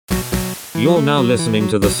You're now listening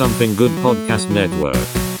to the Something Good Podcast Network.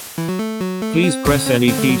 Please press any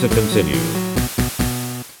key to continue.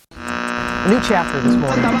 A new chapter this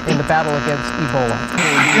morning in the battle against Ebola.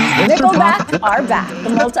 Nickelback are back. The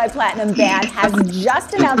multi-platinum band has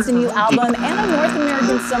just announced a new album and a North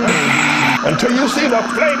American summer. Until you see the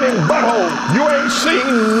flaming butthole, you ain't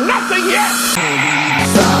seen nothing yet.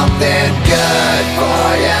 Something good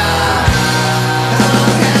for ya. How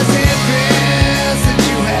has it been since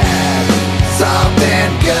you had something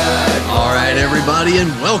good? All right, everybody, and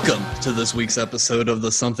welcome to this week's episode of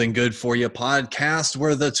the Something Good For You podcast,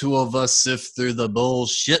 where the two of us sift through the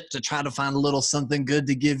bullshit to try to find a little something good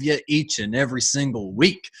to give you each and every single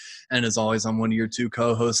week. And as always, I'm one of your two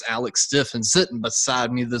co-hosts, Alex Stiff, and sitting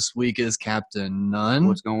beside me this week is Captain Nunn.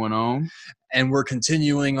 What's going on? And we're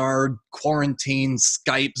continuing our quarantine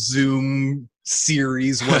Skype, Zoom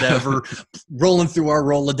series, whatever, rolling through our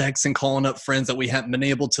Rolodex and calling up friends that we haven't been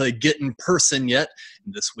able to get in person yet.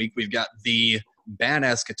 And this week, we've got the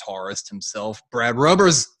badass guitarist himself, Brad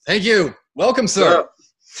Rubbers. Thank you. Welcome, sir.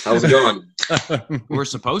 How's it going? We're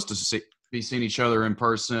supposed to be seeing each other in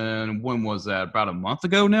person. When was that? About a month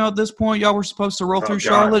ago now at this point? Y'all were supposed to roll through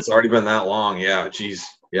Charlotte? It's already been that long. Yeah, jeez.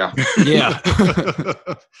 Yeah. Yeah.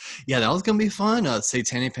 Yeah, that was going to be fun.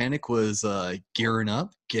 Satanic Panic was gearing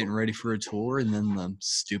up, getting ready for a tour, and then the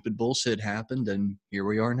stupid bullshit happened, and here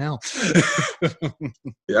we are now.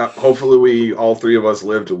 Yeah, hopefully all three of us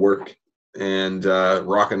live to work and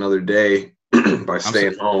rock another day by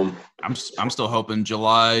staying home. I'm still hoping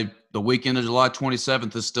the weekend of July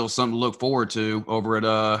 27th is still something to look forward to over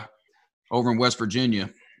in West Virginia.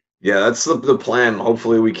 Yeah, that's the plan.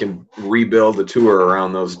 Hopefully we can rebuild the tour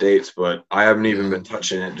around those dates, but I haven't even been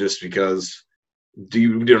touching it just because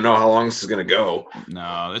you don't know how long this is going to go.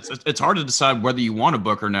 No, it's hard to decide whether you want to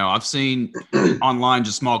book or no. I've seen online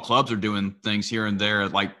just small clubs are doing things here and there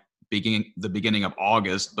at like the beginning of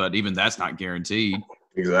August, but even that's not guaranteed.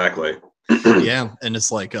 Exactly. Yeah, and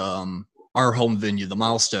it's like our home venue, the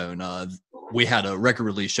Milestone, we had a record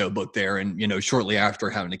release show booked there, and shortly after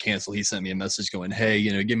having to cancel, he sent me a message going, hey,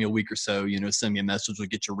 give me a week or so, send me a message, we'll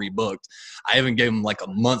get you rebooked. I even gave him like a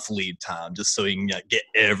month lead time just so he can get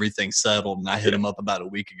everything settled, and I hit him up about a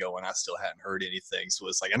week ago and I still hadn't heard anything. So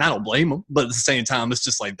it's like, and I don't blame him, but at the same time, it's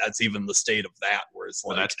just like that's even the state of that, where it's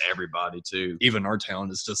like that's everybody too. Even our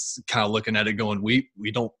town is just kind of looking at it going, we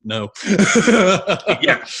don't know.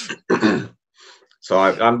 Yeah. So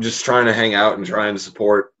I'm just trying to hang out and trying to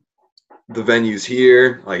support the venues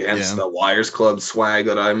here, like hence the Liars Club swag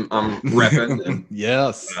that I'm repping. And,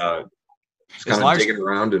 yes. Just kind of digging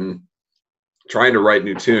around and trying to write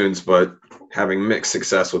new tunes, but having mixed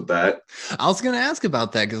success with that. I was going to ask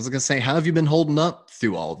about that because I was going to say, how have you been holding up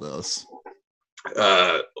through all this?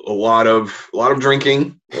 A lot of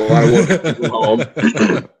drinking, a lot of work from home,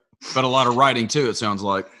 but a lot of writing too. It sounds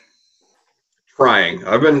like. Trying.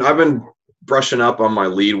 I've been brushing up on my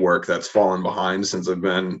lead work that's fallen behind since I've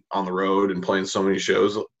been on the road and playing so many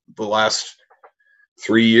shows the last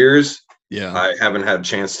 3 years. Yeah, I haven't had a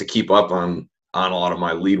chance to keep up on a lot of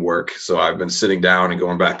my lead work, so I've been sitting down and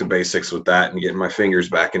going back to basics with that and getting my fingers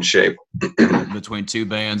back in shape. Between two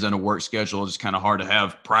bands and a work schedule, it's kind of hard to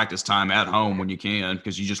have practice time at home when you can,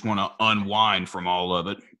 because you just want to unwind from all of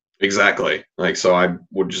it. Exactly. Like, so I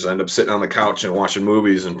would just end up sitting on the couch and watching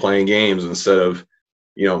movies and playing games instead of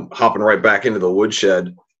hopping right back into the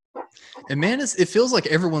woodshed. And man, it feels like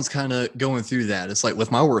everyone's kind of going through that. It's like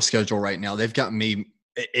with my work schedule right now, they've got me.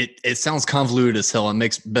 It sounds convoluted as hell. It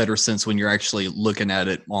makes better sense when you're actually looking at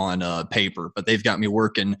it on paper. But they've got me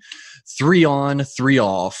working 3 on, 3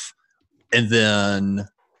 off, and then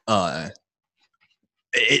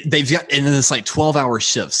they've got, and then it's like 12-hour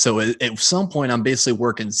shifts. So at some point, I'm basically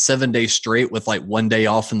working 7 days straight with like 1 day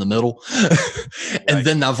off in the middle. And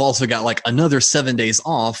then I've also got like another 7 days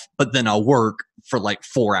off, but then I'll work for like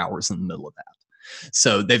 4 hours in the middle of that.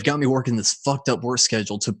 So they've got me working this fucked up work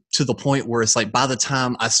schedule to the point where it's like by the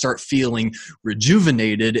time I start feeling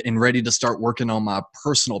rejuvenated and ready to start working on my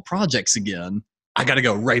personal projects again, I got to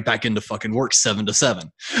go right back into fucking work 7 to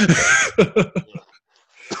 7.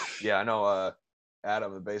 Yeah, I know.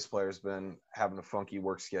 Adam, the bass player, has been having a funky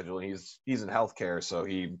work schedule, and he's in healthcare, so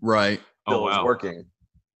he still is working.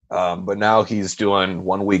 But now he's doing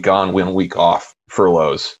 1 week on, 1 week off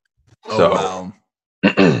furloughs. Wow.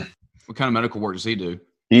 What kind of medical work does he do?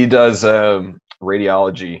 He does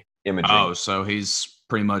radiology imaging. Oh, so he's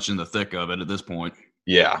pretty much in the thick of it at this point.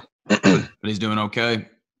 Yeah. But he's doing okay?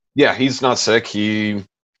 Yeah, he's not sick. He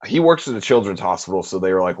works at the Children's Hospital, so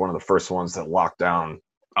they were like one of the first ones that locked down.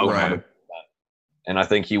 Okay. And I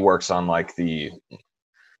think he works on like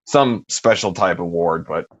some special type of ward,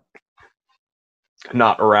 but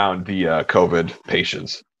not around the COVID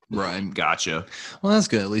patients. Right. Gotcha. Well, that's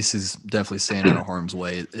good. At least he's definitely staying out of harm's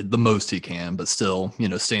way the most he can, but still,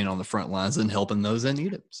 staying on the front lines and helping those that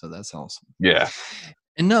need it. So that's awesome. Yeah.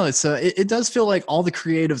 And no, it's it does feel like all the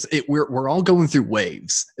creatives, we're all going through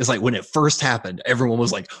waves. It's like when it first happened, everyone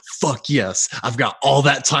was like, fuck yes, I've got all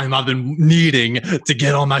that time I've been needing to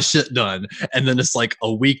get all my shit done. And then it's like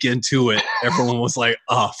a week into it, everyone was like,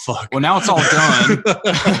 oh fuck. Well, now it's all done.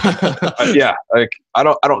 Yeah. Like I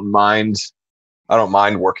don't mind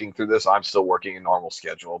working through this. I'm still working a normal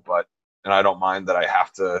schedule, and I don't mind that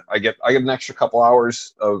I get an extra couple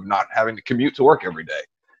hours of not having to commute to work every day.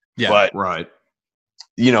 Yeah. But right.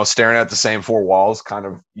 Staring at the same four walls,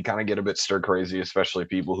 you get a bit stir crazy, especially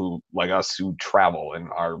people who like us who travel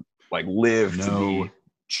and are like live to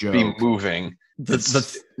be moving.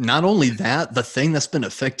 Not only that, the thing that's been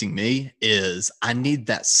affecting me is I need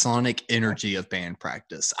that sonic energy of band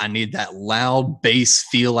practice. I need that loud bass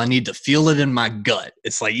feel. I need to feel it in my gut.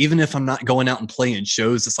 It's like, even if I'm not going out and playing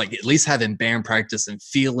shows, it's like at least having band practice and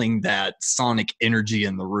feeling that sonic energy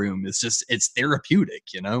in the room. It's therapeutic,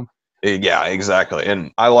 Yeah, exactly.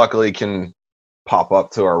 And I luckily can pop up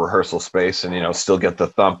to our rehearsal space and, still get the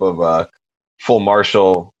thump of a full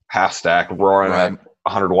Marshall half stack roaring at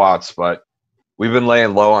 100 watts. But we've been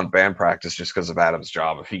laying low on band practice just because of Adam's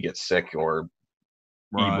job. If he gets sick or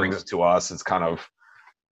he brings it to us, it's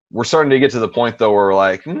we're starting to get to the point though where we're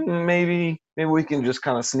like, maybe we can just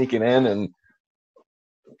kind of sneak it in and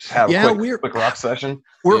just have a quick rock session.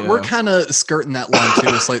 We're kind of skirting that line too.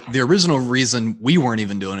 It's like the original reason we weren't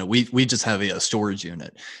even doing it. We just have a storage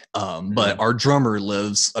unit, but our drummer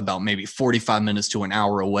lives about maybe 45 minutes to an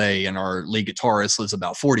hour away, and our lead guitarist lives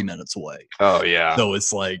about 40 minutes away. Oh yeah. So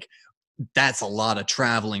it's like that's a lot of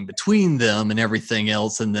traveling between them and everything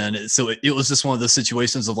else. And then it was just one of those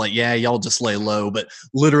situations of like, yeah, y'all just lay low. But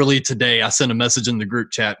literally today I sent a message in the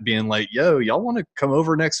group chat being like, yo, y'all want to come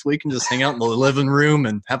over next week and just hang out in the living room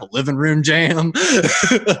and have a living room jam?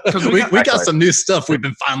 we got some new stuff we've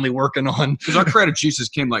been finally working on. Because our creative juices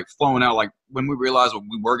came like flowing out. Like when we realized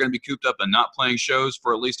we were going to be cooped up and not playing shows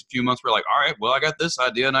for at least a few months, we're like, all right, well, I got this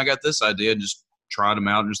idea and I got this idea, and just tried them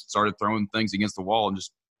out and just started throwing things against the wall and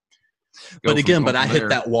just. But I hit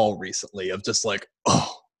that wall recently of just like,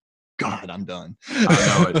 oh God, I'm done.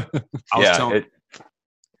 I know it.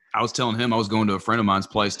 I was telling him I was going to a friend of mine's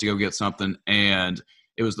place to go get something, and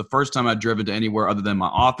it was the first time I'd driven to anywhere other than my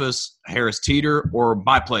office, Harris Teeter, or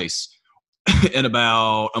my place in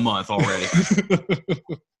about a month already.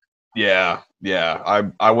 Yeah.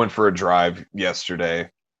 I went for a drive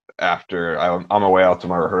yesterday after on my way out to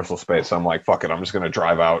my rehearsal space. I'm like, fuck it, I'm just gonna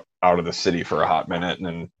drive out of the city for a hot minute, and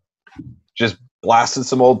then just blasted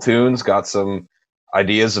some old tunes, got some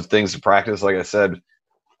ideas of things to practice. Like I said,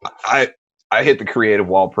 I hit the creative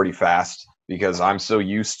wall pretty fast because I'm so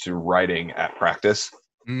used to writing at practice.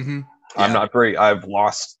 Mm-hmm. Yeah. I've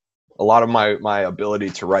lost a lot of my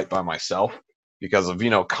ability to write by myself because of,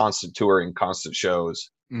 constant touring, constant shows.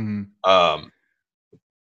 Mm-hmm.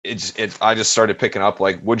 I just started picking up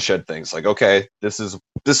like woodshed things. Like, okay, this is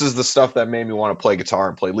the stuff that made me want to play guitar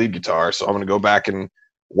and play lead guitar. So I'm going to go back and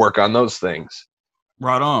work on those things.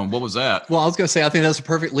 Right on. What was that? Well, I was going to say, I think that's a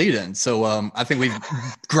perfect lead in. So I think we've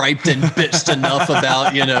griped and bitched enough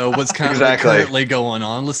about, what's kind of currently going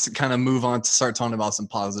on. Let's kind of move on to start talking about some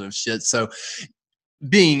positive shit. So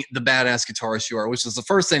being the badass guitarist you are, which is the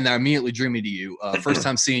first thing that immediately drew me to you. First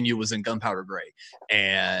time seeing you was in Gunpowder Gray,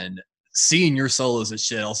 and seeing your solos and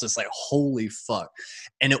shit, I was just like, holy fuck.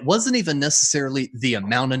 And it wasn't even necessarily the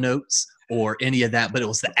amount of notes or any of that, but it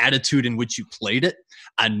was the attitude in which you played it.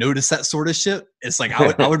 I noticed that sort of shit. It's like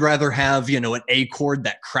I would rather have, an A chord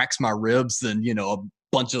that cracks my ribs than, a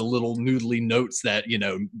bunch of little noodly notes that,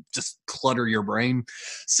 just clutter your brain.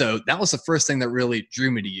 So that was the first thing that really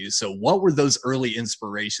drew me to you. So what were those early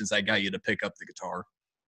inspirations that got you to pick up the guitar?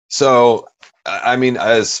 So, I mean,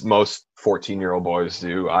 as most 14-year-old boys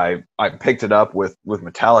do, I picked it up with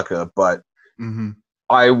Metallica, but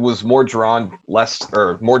I was more drawn to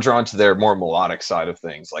their more melodic side of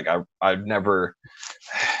things. Like I'm not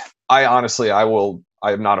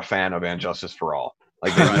a fan of And Justice for All.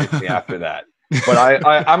 Like they moved me after that. But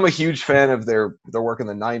I'm a huge fan of their work in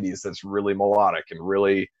the 90s that's really melodic and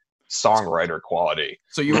really songwriter quality.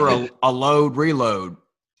 So you were a load reload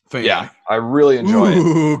fan. Yeah, I really enjoy it.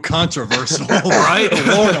 Ooh, controversial, right?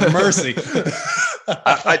 Lord of mercy.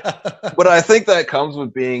 But I think that comes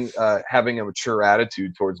with being having a mature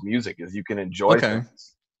attitude towards music, is you can enjoy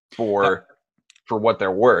things for what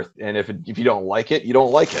they're worth, and if you don't like it, you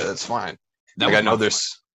don't like it. That's fine. Sorry,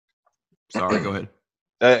 go ahead.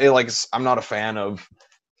 I'm not a fan of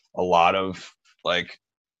a lot of like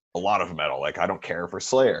a lot of metal. Like I don't care for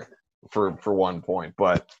Slayer for one point,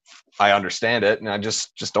 but I understand it and I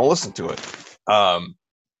just don't listen to it.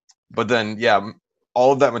 But then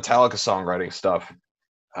all of that Metallica songwriting stuff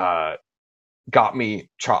got me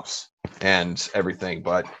chops and everything,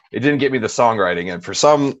 but it didn't get me the songwriting. And for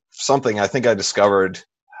something I think I discovered,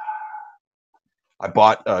 I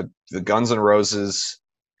bought the Guns N' Roses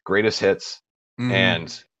Greatest Hits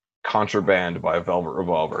and Contraband by Velvet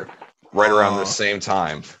Revolver right around the same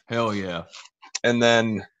time. Hell yeah. And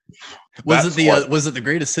then was it the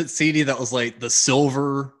Greatest Hits CD that was like the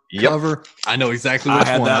silver cover? I know exactly which I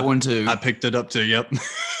had one. that one too. I picked it up too. Yep.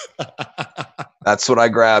 That's what I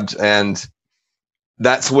grabbed, and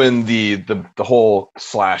that's when the whole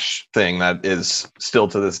Slash thing that is still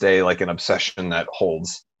to this day like an obsession that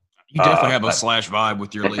holds. You definitely have a Slash vibe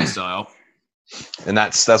with your lead style. And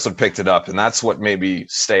that's what picked it up, and that's what made me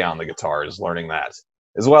stay on the guitar, is learning that,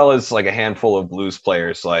 as well as like a handful of blues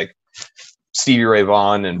players like Stevie Ray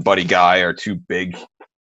Vaughan and Buddy Guy are two big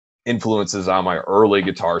influences on my early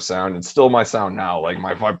guitar sound, and still my sound now. Like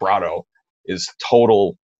my vibrato is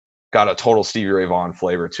got a total Stevie Ray Vaughan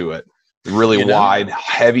flavor to it. Really wide,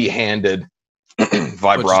 heavy-handed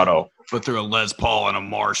vibrato. But through a Les Paul and a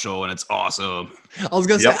Marshall, and it's awesome. I was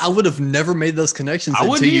gonna say I would have never made those connections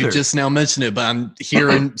until you just now mentioned it. But I'm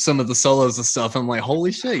hearing some of the solos and stuff. I'm like,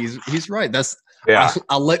 holy shit, he's right. That's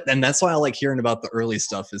and that's why I like hearing about the early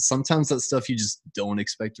stuff. Is sometimes that stuff you just don't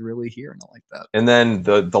expect to really hear, and I like that. And then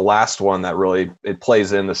the last one that really it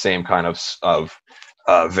plays in the same kind of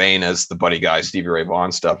vein as the Buddy Guy, Stevie Ray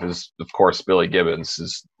Vaughan stuff is, of course, Billy Gibbons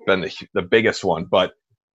has been the biggest one. But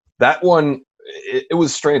that one, it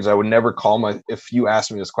was strange. I would never if you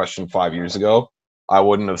asked me this question 5 years ago, I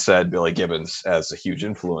wouldn't have said Billy Gibbons as a huge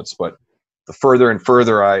influence. But the further and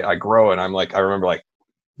further I grow, and I remember like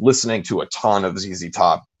listening to a ton of ZZ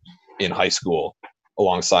Top in high school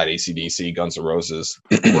alongside AC/DC, Guns N' Roses.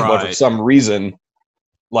 But for some reason,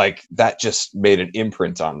 like that just made an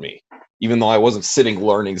imprint on me. Even though I wasn't sitting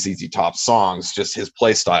learning ZZ Top songs, just his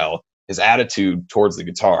play style, his attitude towards the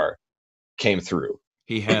guitar came through.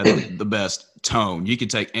 He had the best tone. You could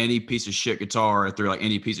take any piece of shit guitar through like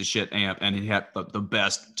any piece of shit amp, and he had the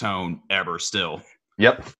best tone ever still.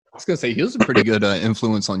 Yep. I was going to say, he was a pretty good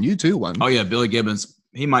influence on you too, one. Oh yeah, Billy Gibbons.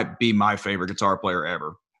 He might be my favorite guitar player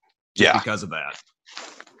ever. Because of that.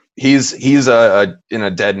 He's in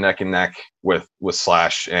a dead neck and neck with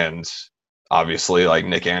Slash and obviously like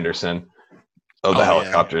Nick Anderson of the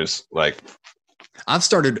Helicopters. Like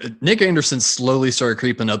Nick Anderson slowly started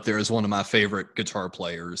creeping up there as one of my favorite guitar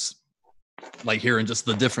players. Like hearing just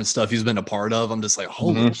the different stuff he's been a part of, I'm just like,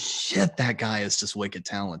 holy shit, that guy is just wicked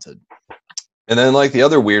talented. And then like the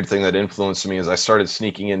other weird thing that influenced me is I started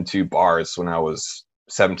sneaking into bars when I was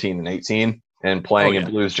 17 and 18 and playing in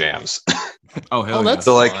blues jams. That's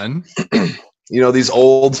so like, fun. These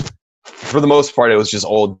old, for the most part, it was just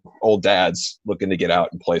old dads looking to get out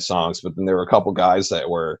and play songs. But then there were a couple guys that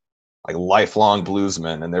were like lifelong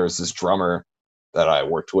bluesmen, and there was this drummer that I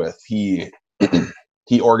worked with. He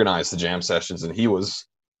organized the jam sessions, and he was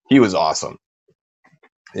awesome.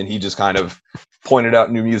 And he just kind of pointed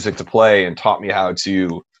out new music to play and taught me how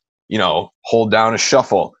to, hold down a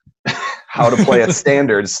shuffle, how to play at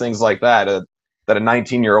standards, things like that, that a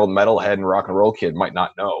 19-year-old metalhead and rock and roll kid might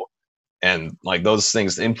not know. And like those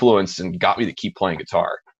things influenced and got me to keep playing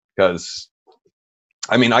guitar. Because,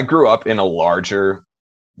 I grew up in a larger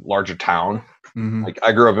town. Mm-hmm. Like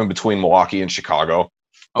I grew up in between Milwaukee and Chicago.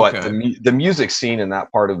 But the music scene in that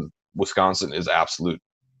part of Wisconsin is absolute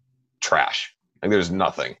trash. Like there's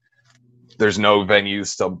nothing. There's no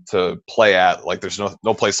venues to play at. Like there's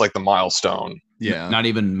no place like the Milestone. Yeah. Not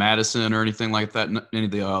even Madison or anything like that in any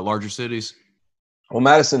of the larger cities. Well,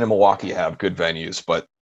 Madison and Milwaukee have good venues, but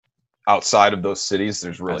outside of those cities,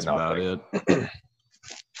 there's really nothing. About it.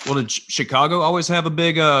 Well, did Chicago always have a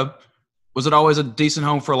big? Was it always a decent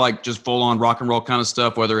home for like just full on rock and roll kind of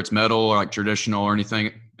stuff, whether it's metal or like traditional or anything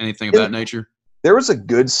of that nature? There was a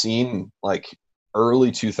good scene like early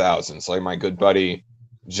 2000s. Like my good buddy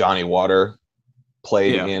Johnny Water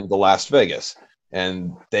played in the Las Vegas,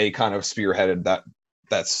 and they kind of spearheaded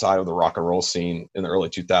that side of the rock and roll scene in the early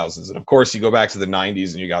 2000s. And of course, you go back to the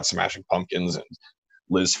 90s, and you got Smashing Pumpkins and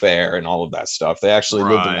Liz Phair and all of that stuff. They actually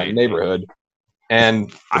lived in that neighborhood.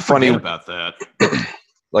 And I forget about that.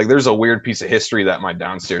 Like there's a weird piece of history that my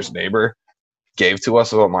downstairs neighbor gave to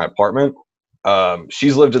us about my apartment.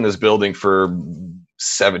 She's lived in this building for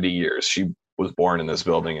 70 years. She was born in this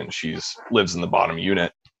building and lives in the bottom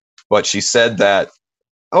unit. But she said that,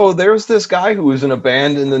 there's this guy who was in a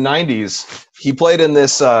band in the 90s. He played in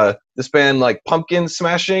this band like Pumpkin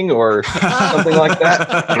Smashing or something like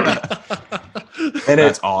that. And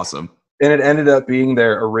that's awesome. And it ended up being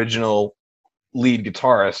their original lead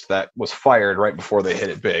guitarist that was fired right before they hit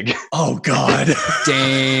it big. Oh God.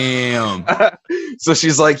 Damn. So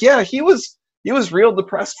she's like, yeah, he was real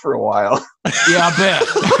depressed for a while. Yeah, I bet.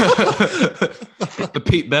 The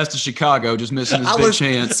Pete Best of Chicago just missing his big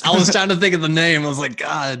chance. I was trying to think of the name. I was like,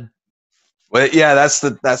 God. But yeah, that's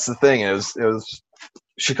the thing. It was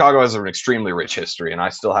Chicago has an extremely rich history, and I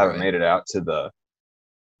still haven't made it out to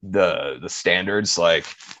the standards. Like,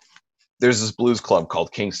 there's this blues club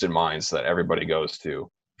called Kingston Mines that everybody goes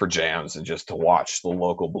to for jams and just to watch the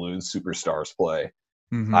local blues superstars play.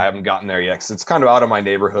 Mm-hmm. I haven't gotten there yet because it's kind of out of my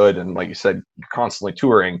neighborhood, and like you said, you're constantly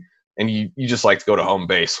touring, and you just like to go to home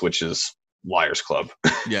base, which is Liars Club.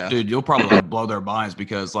 Yeah, dude, you'll probably blow their minds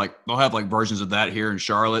because like they'll have like versions of that here in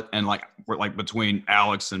Charlotte, and like we're like between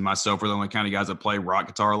Alex and myself, we're the only kind of guys that play rock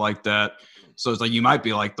guitar like that. So it's like you might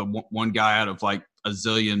be like the one guy out of like a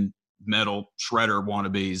zillion metal shredder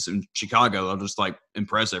wannabes in Chicago. They'll just like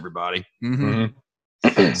impress everybody.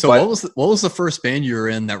 Mm-hmm. So what was the first band you were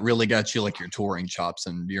in that really got you like your touring chops?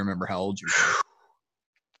 And do you remember how old you were?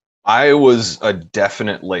 I was a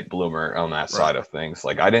definite late bloomer on that side of things.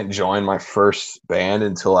 Like, I didn't join my first band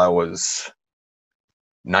until I was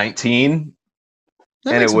 19.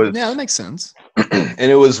 That makes sense. And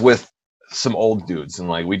it was with some old dudes, and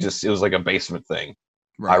like it was like a basement thing.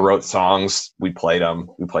 Right. I wrote songs, we played them,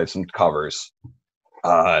 we played some covers.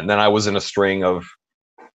 And then I was in a string of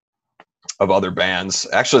other bands.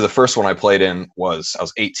 Actually, the first one I played in I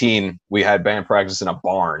was 18. We had band practice in a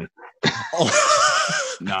barn.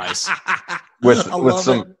 Nice. with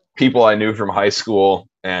some people I knew from high school,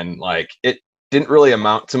 and like it didn't really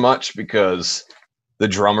amount to much because the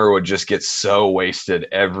drummer would just get so wasted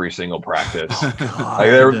every single practice.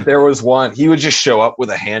 Like there was one, he would just show up with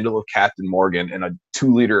a handle of Captain Morgan and a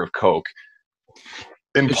 2-liter of Coke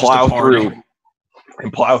and plow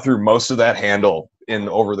through most of that handle in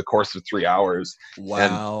over the course of 3 hours.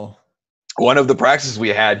 Wow. And one of the practices we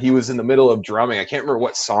had, he was in the middle of drumming. I can't remember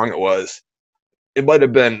what song it was. It might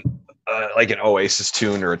have been like an Oasis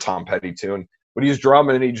tune or a Tom Petty tune, but he's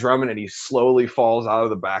drumming and he slowly falls out of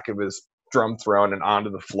the back of his drum throne and onto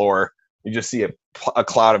the floor. You just see a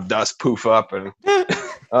cloud of dust poof up, and I'm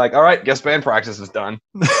like, all right, guess band practice is done.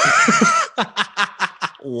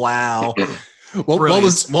 Wow. What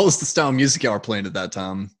was the style of music y'all were playing at that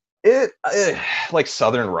time? It like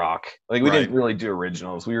Southern rock. Like, we didn't really do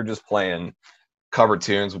originals. We were just playing cover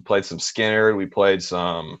tunes. We played some Skinner. We played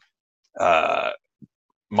some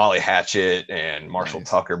Molly Hatchet and Marshall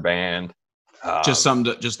Tucker Band. Just an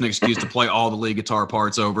excuse to play all the lead guitar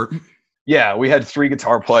parts over. Yeah, we had 3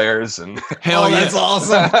 guitar players, and hell yeah, that's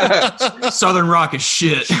awesome. Southern rock is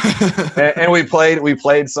shit. and we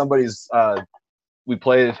played somebody's. We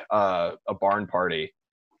played a barn party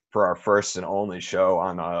for our first and only show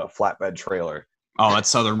on a flatbed trailer. Oh, that's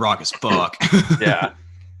Southern rock as fuck. Yeah,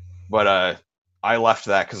 but I left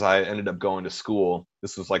that because I ended up going to school.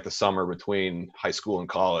 This was like the summer between high school and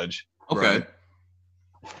college. Okay.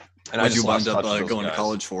 And what did you wind up going to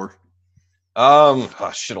college for? A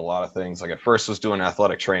lot of things. Like, at first was doing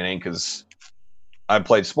athletic training because I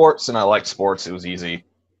played sports and I liked sports. It was easy.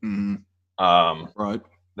 Mm-hmm. Right.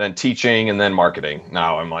 Then teaching, and then marketing.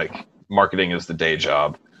 Now I'm like, marketing is the day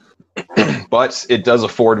job. But it does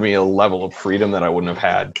afford me a level of freedom that I wouldn't have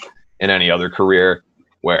had in any other career,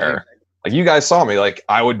 where like you guys saw me, like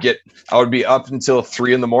I would be up until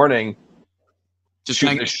 3 a.m. just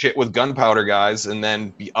shooting the shit with Gunpowder guys, and then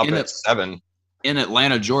be up at 7 in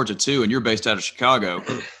Atlanta, Georgia too, and you're based out of Chicago.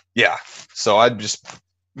 Yeah. So it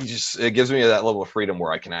gives me that level of freedom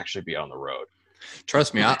where I can actually be on the road.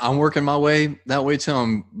 Trust me, I'm working my way that way too.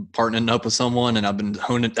 I'm partnering up with someone, and I've been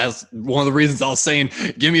honing. That's one of the reasons I was saying,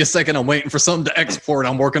 give me a second. I'm waiting for something to export.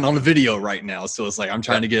 I'm working on a video right now. So it's like, I'm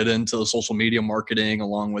trying to get into social media marketing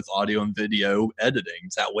along with audio and video editing.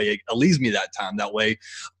 So that way it leaves me that time. That way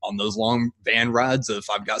on those long van rides, if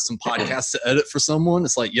I've got some podcasts to edit for someone,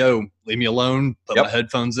 it's like, yo, leave me alone, put my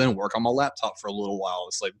headphones in, work on my laptop for a little while.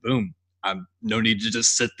 It's like, boom. I'm no need to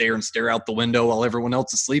just sit there and stare out the window while everyone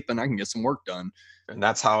else is sleeping. I can get some work done. And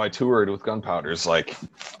that's how I toured with Gunpowders. Like,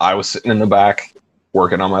 I was sitting in the back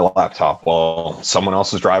working on my laptop while someone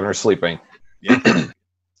else was driving or sleeping. Yeah. I'm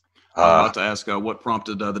about to ask what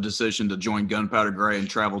prompted the decision to join Gunpowder Gray and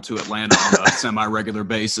travel to Atlanta on a semi-regular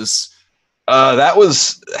basis.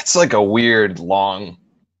 That's like a weird, long,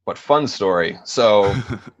 but fun story. So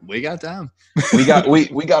we got time. we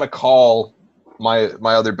got a call. My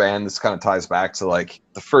other band, this kind of ties back to like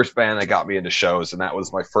the first band that got me into shows, and that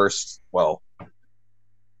was my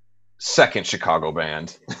second Chicago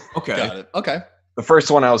band. Okay. Got it. Okay. The first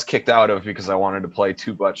one I was kicked out of because I wanted to play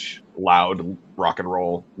too much loud rock and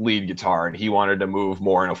roll lead guitar, and he wanted to move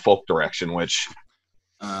more in a folk direction, which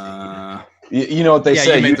you know what they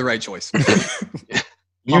say. You made the right choice.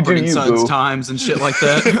 You do you, Sons boo. times and shit like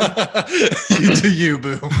that. You do you,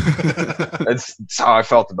 boo. That's how I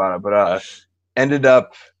felt about it. But ended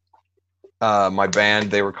up my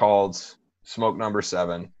band, they were called Smoke Number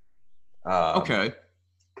 7. Okay.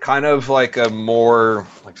 Kind of like a more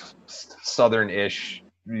like southern-ish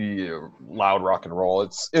loud rock and roll.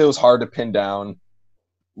 It was hard to pin down.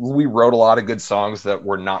 We wrote a lot of good songs that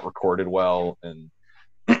were not recorded well, and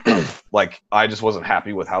like I just wasn't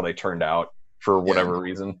happy with how they turned out for whatever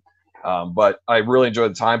reason. But I really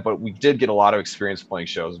enjoyed the time. But we did get a lot of experience playing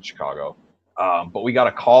shows in Chicago. But we got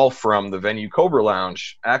a call from the venue Cobra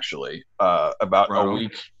Lounge actually about a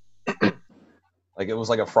week. Like it was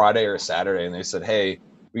like a Friday or a Saturday, and they said, "Hey,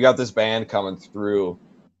 we got this band coming through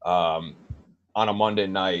on a Monday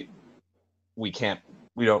night. We can't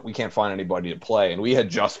find anybody to play." And we had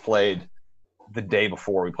just played the day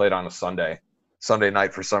before. We played on a Sunday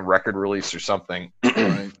night for some record release or something.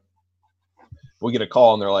 Right. We get a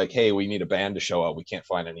call and they're like, "Hey, we need a band to show up. We can't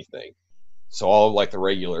find anything." So all of like the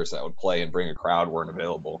regulars that would play and bring a crowd weren't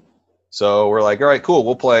available. So we're like, "All right, cool.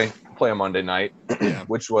 We'll play a Monday night,"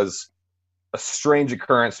 which was a strange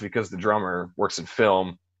occurrence because the drummer works in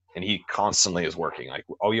film and he constantly is working. Like,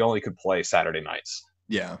 you only could play Saturday nights.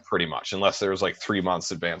 Yeah, pretty much, unless there was like 3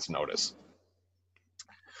 months advance notice.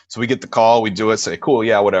 So we get the call, we do it, say, "Cool,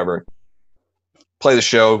 yeah, whatever." Play the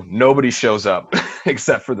show. Nobody shows up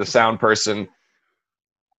except for the sound person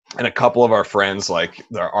and a couple of our friends, like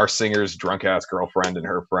our singer's drunk ass girlfriend and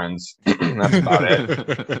her friends. That's about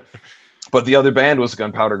it. But the other band was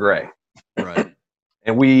Gunpowder Gray. Right.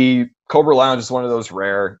 And Cobra Lounge is one of those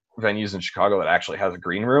rare venues in Chicago that actually has a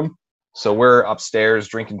green room. So we're upstairs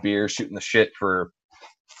drinking beer, shooting the shit for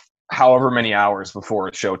however many hours before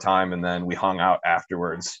it's showtime, and then we hung out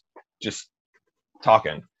afterwards, just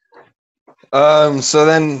talking. So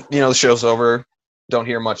then, the show's over. Don't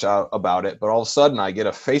hear much about it, but all of a sudden I get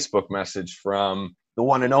a Facebook message from the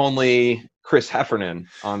one and only Chris Heffernan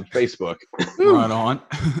on Facebook. Right on.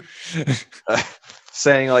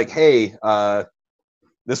 Saying like, "Hey,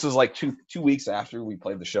 this was like two weeks after we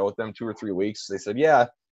played the show with them, 2 or 3 weeks." They said, "Yeah,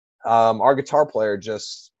 our guitar player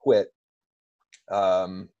just quit,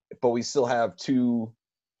 but we still have 2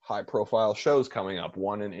 high-profile shows coming up,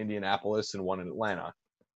 one in Indianapolis and one in Atlanta.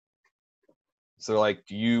 So they're like,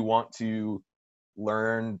 do you want to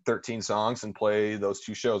learn 13 songs and play those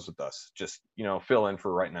 2 shows with us? Just, fill in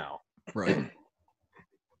for right now." Right.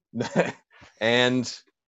 And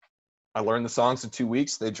I learned the songs in 2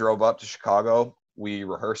 weeks. They drove up to Chicago. We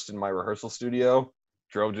rehearsed in my rehearsal studio,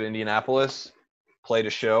 drove to Indianapolis, played a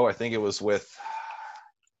show. I think it was with,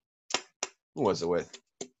 who was it with?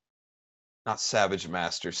 Not Savage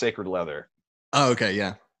Master, Sacred Leather. Oh, okay,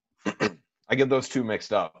 yeah. I get those 2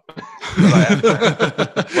 mixed up.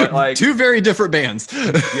 But like 2 very different bands.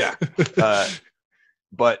 Yeah.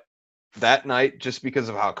 But that night, just because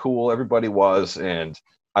of how cool everybody was, and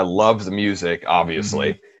I love the music,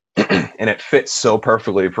 obviously, and it fits so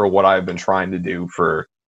perfectly for what I've been trying to do for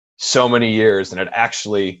so many years, and it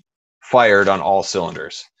actually fired on all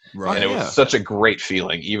cylinders. Right. And it was such a great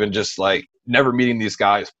feeling, even just like never meeting these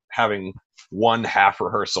guys, having one half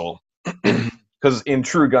rehearsal, because in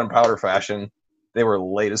true Gunpowder fashion, they were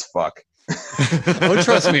late as fuck. Oh,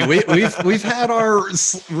 trust me, we've had our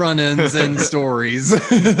run-ins and stories.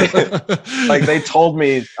 Like they told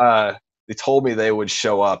me they would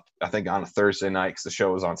show up, I think on a Thursday night, because the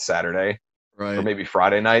show was on Saturday, right, or maybe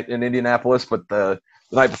Friday night in Indianapolis. But the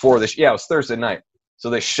night before this, it was Thursday night. So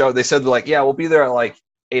they said like, "Yeah, we'll be there at like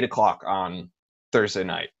 8:00 on Thursday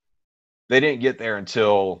night." They didn't get there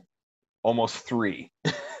until almost 3.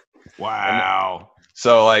 Wow.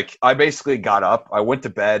 So like I basically got up, I went to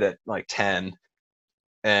bed at like 10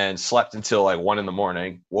 and slept until like 1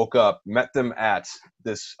 a.m, woke up, met them at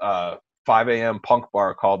this 5 a.m. punk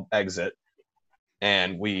bar called Exit,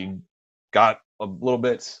 and we got a little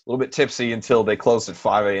bit tipsy until they closed at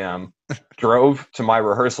 5 a.m, drove to my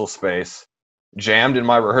rehearsal space, jammed in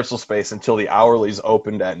my rehearsal space until the Hourlies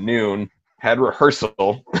opened at noon, had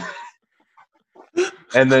rehearsal,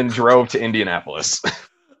 and then drove to Indianapolis.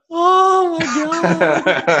 Oh my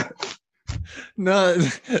god! No,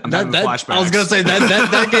 that I was gonna say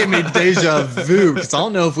that gave me deja vu, because I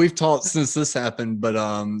don't know if we've talked since this happened, but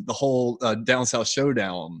the whole Down South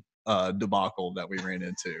Showdown debacle that we ran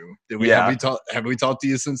into. Have we talked to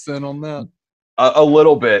you since then on that? A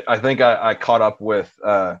little bit. I think I caught up with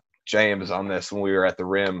James on this when we were at the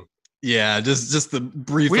Rim Yeah, just the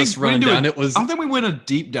briefest rundown. It was. I don't think we went a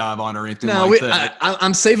deep dive on or anything that.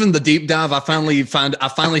 I'm saving the deep dive. I finally found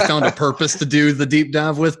a purpose to do the deep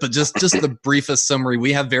dive with, but just the briefest summary.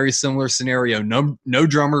 We have very similar scenario. No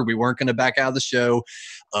drummer. We weren't going to back out of the show.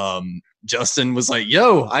 Justin was like,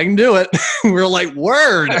 "Yo, I can do it." We were like,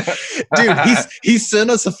 "Word, dude!" He sent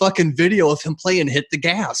us a fucking video of him playing "Hit the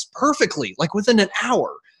Gas" perfectly, like within an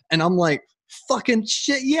hour, and I'm like, fucking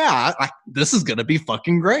shit, yeah, this is gonna be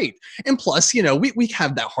fucking great. And plus, you know, we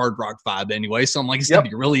have that hard rock vibe anyway, so I'm like, it's gonna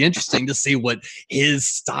be really interesting to see what his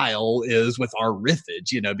style is with our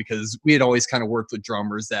riffage, you know, because we had always kind of worked with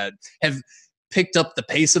drummers that have picked up the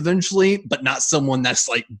pace eventually, but not someone that's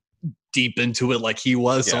like deep into it like he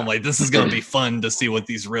was. So I'm like, this is gonna be fun to see what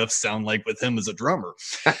these riffs sound like with him as a drummer.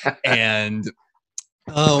 And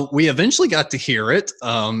we eventually got to hear it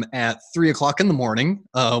at 3:00 in the morning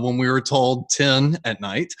when we were told 10 at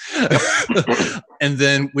night. And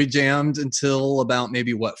then we jammed until about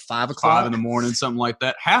maybe 5 o'clock? 5 in the morning, something like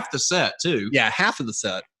that. Half the set too. Yeah, half of the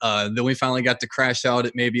set. Then we finally got to crash out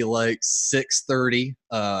at maybe like 6:30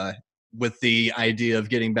 with the idea of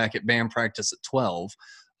getting back at band practice at 12.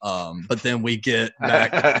 But then we get back.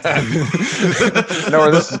 I know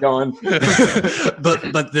where this is going.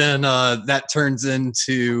 but then that turns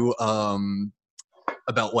into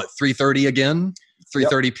about 3:30 again.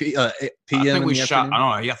 3:30 p.m. I think we shot. I don't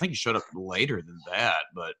know. Yeah, I think you showed up later than that.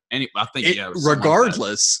 But anyway, I think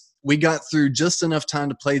regardless, we got through just enough time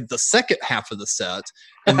to play the second half of the set,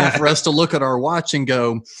 and then for us to look at our watch and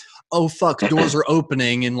go, oh, fuck, doors are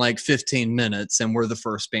opening in like 15 minutes and we're the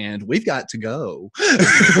first band. We've got to go.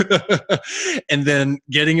 And then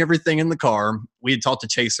getting everything in the car. We had talked to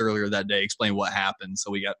Chase earlier that day, explain what happened. So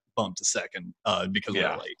we got bumped a second because we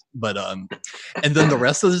were late. But and then the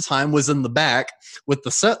rest of the time was in the back with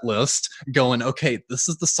the set list going, okay, this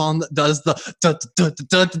is the song that does the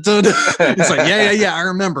It's like, yeah, I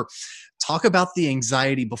remember. Talk about the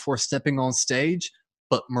anxiety before stepping on stage,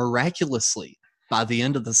 but miraculously, by the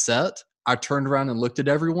end of the set, I turned around and looked at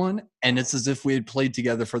everyone, and it's as if we had played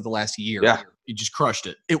together for the last year. Yeah, you just crushed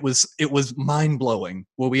it. It was mind blowing.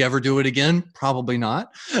 Will we ever do it again? Probably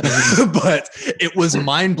not. But it was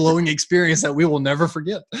mind blowing experience that we will never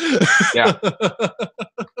forget. Yeah,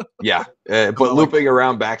 yeah. But looping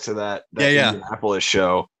around back to that Indianapolis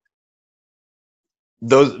show,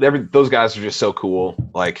 those guys are just so cool.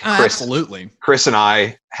 Like Chris, absolutely. Chris and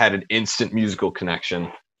I had an instant musical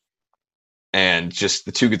connection. And just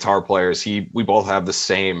the two guitar players, we both have the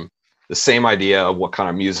same idea of what kind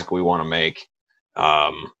of music we want to make.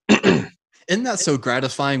 Isn't that so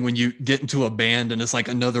gratifying when you get into a band and it's like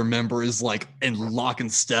another member is like in lock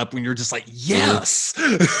and step when you're just like, yes.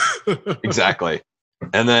 Exactly.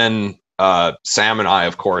 And then Sam and I,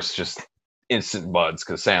 of course, just instant buds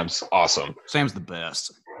because Sam's awesome. Sam's the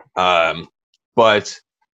best. But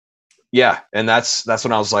yeah, and that's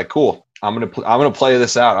when I was like, cool. I'm gonna play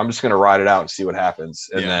this out. I'm just gonna ride it out and see what happens.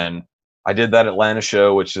 And then I did that Atlanta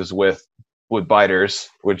show, which is with Biters,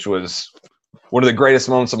 which was one of the greatest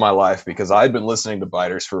moments of my life because I'd been listening to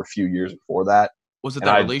Biters for a few years before that. Was it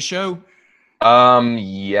that release show?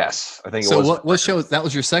 Yes, I think it was. So what show? That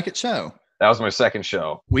was your second show? That was my second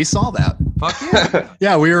show. We saw that. Fuck yeah.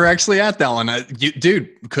 Yeah, we were actually at that one.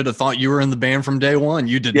 Dude, could have thought you were in the band from day one.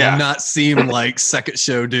 You did not seem like second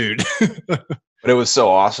show dude. But it was so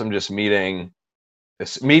awesome just meeting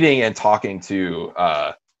and talking to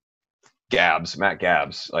Matt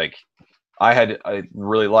Gabbs. Like I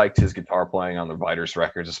really liked his guitar playing on the Biters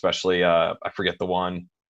records, especially I forget the one,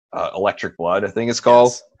 Electric Blood, I think it's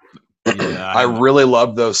called. Yes. Yeah, I really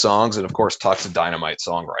loved those songs, and of course Tuck's a dynamite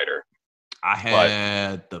songwriter. I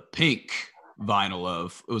had the pink vinyl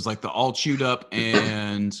of it was like the All Chewed Up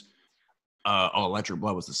and Electric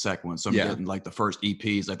Blood was the second one. So I'm getting like the first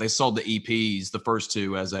EPs. Like they sold the EPs, the first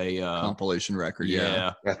two, as a compilation record.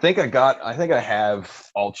 Yeah. I think I have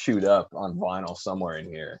All Chewed Up on vinyl somewhere in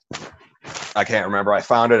here. I can't remember. I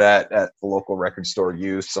found it at the local record store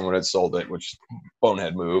used. Someone had sold it, which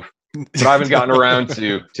bonehead move. But I haven't gotten around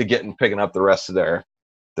to picking up the rest of their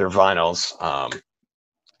vinyls.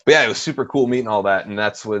 But yeah, it was super cool meeting all that. And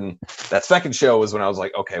that's when that second show was when I was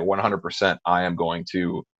like, okay, 100% I am going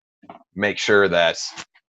to make sure that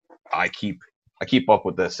I keep up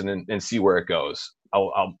with this and see where it goes.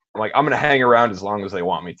 I'm going to hang around as long as they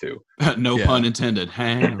want me to. No pun intended.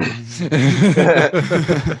 Hang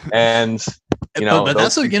And but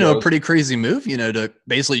that's a pretty crazy move, to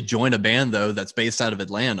basically join a band though that's based out of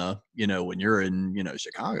Atlanta, when you're in,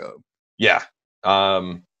 Chicago. Yeah.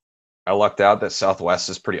 I lucked out that Southwest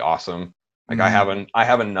is pretty awesome. Like I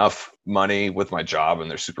have enough money with my job and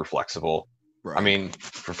they're super flexible. Right. I mean,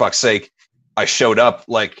 for fuck's sake, I showed up,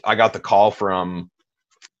 like I got the call from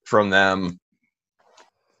them.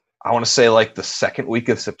 I want to say like the second week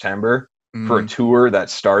of September for a tour that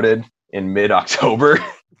started in mid-October,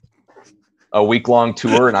 a week-long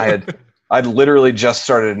tour. And I'd literally just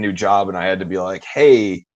started a new job, and I had to be like,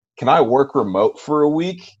 hey, can I work remote for a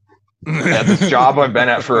week at this job I've been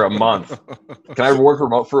at for a month? Can I work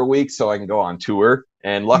remote for a week so I can go on tour?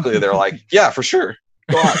 And luckily they're like, yeah, for sure.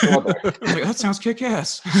 Go on there. I was like, that sounds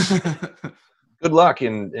kick-ass. Good luck.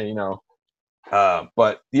 And you know,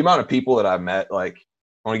 but the amount of people that I've met, like,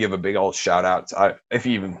 I want to give a big old shout out to,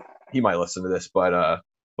 he might listen to this, but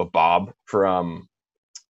Bob from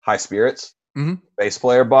High Spirits, bass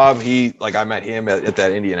player Bob, I met him at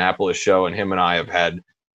that Indianapolis show, and him and I have had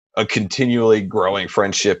a continually growing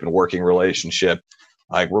friendship and working relationship.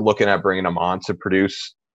 Like, we're looking at bringing him on to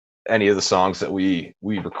produce any of the songs that we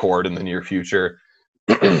record in the near future.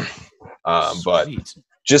 But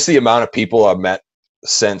just the amount of people I've met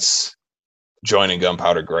since joining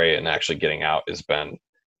Gunpowder Gray and actually getting out has been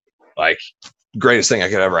like greatest thing I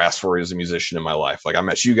could ever ask for as a musician in my life. Like, I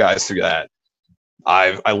met you guys through that.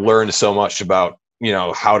 I learned so much about, you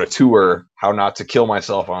know, how to tour, how not to kill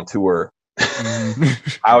myself on tour,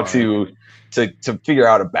 how to figure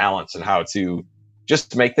out a balance, and how to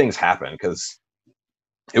just make things happen, because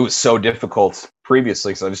it was so difficult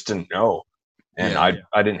previously because I just didn't know. And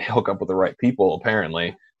I didn't hook up with the right people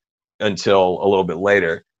apparently until a little bit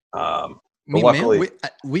later. Luckily,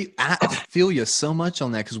 I feel you so much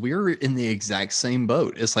on that, because we were in the exact same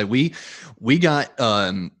boat. It's like we got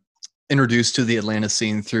introduced to the Atlanta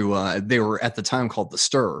scene through they were at the time called The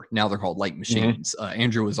Stir. Now they're called Light Machines.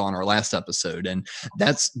 Andrew was on our last episode, and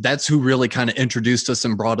that's who really kind of introduced us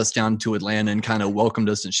and brought us down to Atlanta and kind of welcomed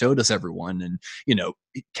us and showed us everyone. And, you know,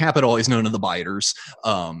 Capitol is known to the biters.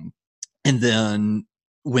 And then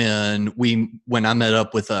when I met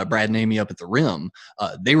up with Brad and Amy up at the Rim,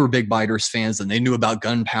 they were big Biters fans, and they knew about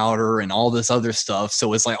Gunpowder and all this other stuff.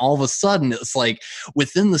 So it's like, all of a sudden, it's like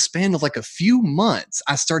within the span of like a few months,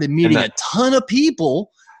 I started meeting a ton of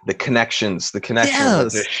people. The connections that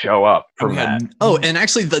just show up from that. Oh, and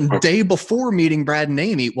actually the day before meeting Brad and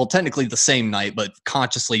Amy, well, technically the same night, but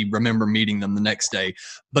consciously remember meeting them the next day.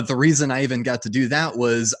 But the reason I even got to do that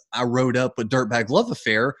was I rode up with Dirtbag Love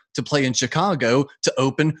Affair to play in Chicago to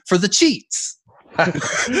open for the Cheats.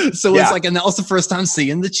 So it's like, and that was the first time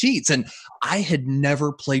seeing the Cheats. And I had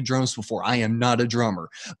never played drums before. I am not a drummer.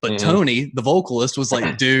 But Tony, the vocalist, was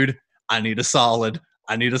like, dude, I need a solid,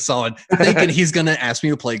 thinking he's going to ask me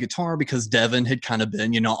to play guitar, because Devin had kind of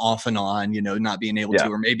been, you know, off and on, you know, not being able to,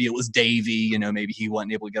 or maybe it was Davey, you know, maybe he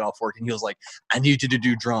wasn't able to get off work, and he was like, I need you to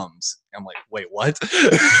do drums. I'm like, wait, what?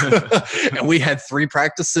 And we had 3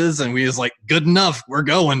 practices, and we was like, good enough, we're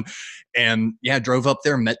going. And drove up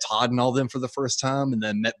there, met Todd and all them for the first time, and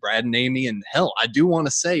then met Brad and Amy. And hell, I do want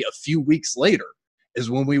to say a few weeks later is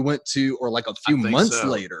when we went to, or like a few months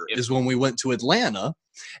later is when we went to Atlanta,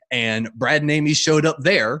 and Brad and Amy showed up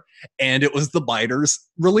there, and it was the Biters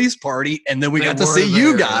release party. And then we got to see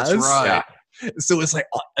you guys. That's right. So it's like,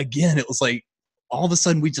 again, it was like all of a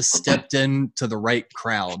sudden we just stepped into the right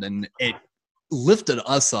crowd, and it lifted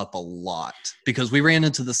us up a lot, because we ran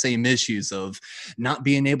into the same issues of not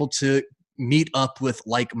being able to meet up with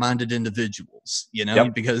like-minded individuals, you know,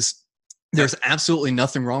 because there's absolutely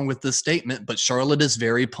nothing wrong with this statement, but Charlotte is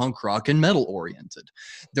very punk rock and metal oriented.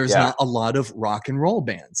 There's not a lot of rock and roll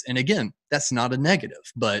bands. And again, that's not a negative,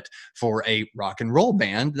 but for a rock and roll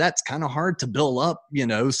band, that's kind of hard to build up, you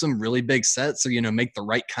know, some really big sets, or, you know, make the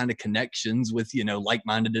right kind of connections with, you know,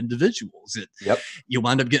 like-minded individuals. You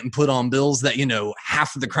wind up getting put on bills that, you know,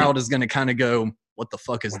 half of the crowd is going to kind of go, what the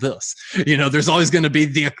fuck is this? You know, there's always going to be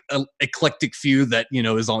the eclectic few that, you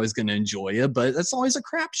know, is always going to enjoy it, but that's always a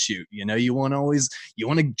crapshoot. You know, you want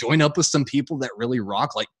to join up with some people that really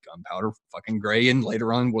rock, like Gunpowder fucking Gray. And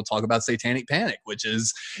later on, we'll talk about Satanic Panic, which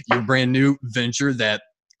is your brand new venture that,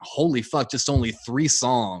 holy fuck, just only 3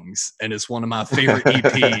 songs. And it's one of my favorite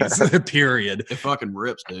EPs, period. It fucking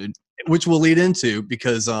rips, dude. Which we'll lead into,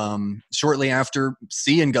 because shortly after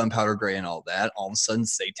seeing Gunpowder Gray and all that, all of a sudden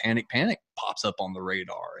Satanic Panic pops up on the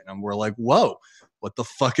radar. And we're like, whoa, what the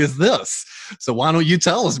fuck is this? So why don't you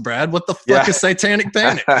tell us, Brad, what the fuck is Satanic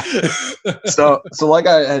Panic? So like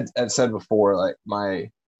I had said before, like my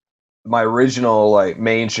original like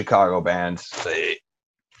main Chicago band,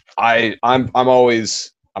 I'm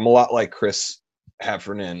a lot like Chris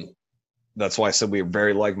Heffernan. That's why I said we are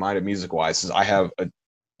very like-minded music-wise, is I have an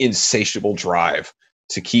insatiable drive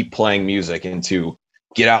to keep playing music and to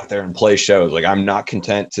get out there and play shows. Like, I'm not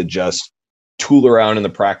content to just tool around in the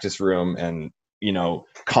practice room and, you know,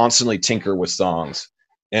 constantly tinker with songs.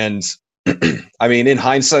 And I mean, in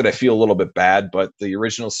hindsight, I feel a little bit bad, but the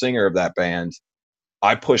original singer of that band,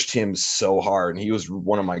 I pushed him so hard, and he was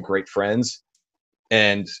one of my great friends,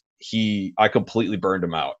 and I completely burned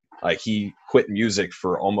him out. Like, he quit music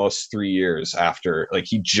for almost 3 years after, like,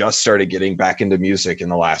 he just started getting back into music in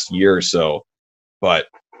the last year or so, but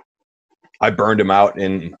I burned him out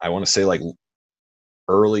in, I want to say, like,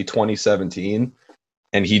 early 2017,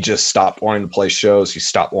 and he just stopped wanting to play shows. He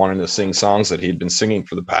stopped wanting to sing songs that he'd been singing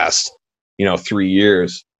for the past, 3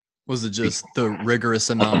 years. Was it just the rigorous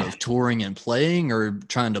amount of touring and playing, or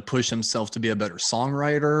trying to push himself to be a better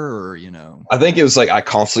songwriter, or, I think it was like I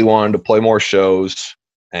constantly wanted to play more shows,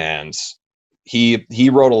 and he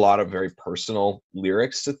wrote a lot of very personal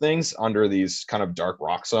lyrics to things under these kind of dark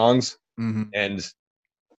rock songs. Mm-hmm. And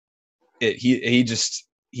he just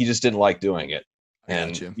didn't like doing it.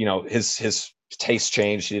 And, his taste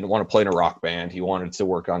changed. He didn't want to play in a rock band. He wanted to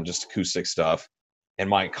work on just acoustic stuff. And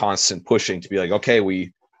my constant pushing to be like, okay,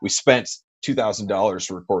 we spent $2,000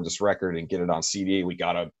 to record this record and get it on CD. We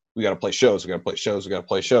gotta play shows. We gotta play shows. We gotta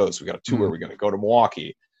play shows. We gotta tour. Mm-hmm. We gotta go to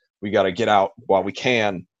Milwaukee. We gotta get out while we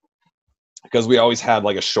can, because we always had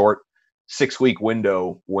like a short 6-week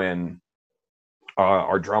window when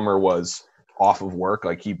our drummer was off of work.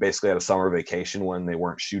 Like, he basically had a summer vacation when they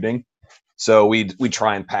weren't shooting. So we'd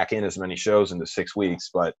try and pack in as many shows into 6 weeks,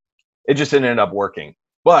 but it just didn't end up working.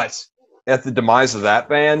 But at the demise of that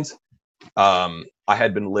band, I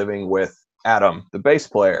had been living with Adam, the bass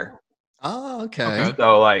player. Oh, okay.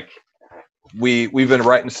 So like we've been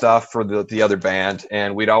writing stuff for the other band,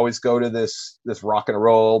 and we'd always go to this rock and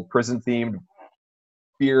roll prison themed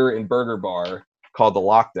beer and burger bar called The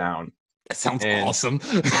Lockdown. That sounds awesome.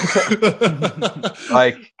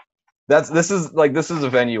 Like, this is a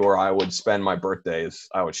venue where I would spend my birthdays.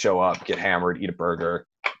 I would show up, get hammered, eat a burger,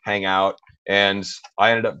 hang out, and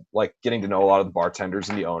I ended up like getting to know a lot of the bartenders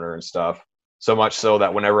and the owner and stuff. So much so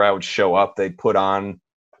that whenever I would show up, they'd put on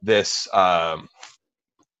this I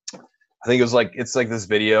think it's like this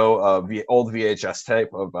video of the old VHS tape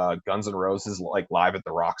of Guns N' Roses like live at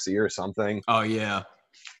the Roxy or something. Oh yeah.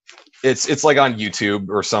 It's like on YouTube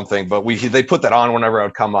or something, but they put that on whenever I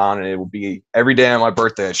would come on, and it would be every day on my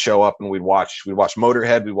birthday. I'd show up and we'd watch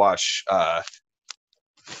Motorhead, we'd watch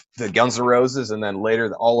the Guns N' Roses, and then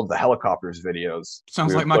later all of the Helicopters videos.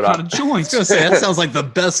 Sounds like my kind of joint. I was gonna say, that sounds like the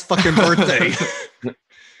best fucking birthday.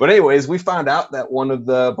 But anyways, we found out that one of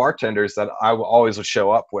the bartenders that I always would show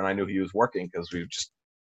up when I knew he was working, because we would just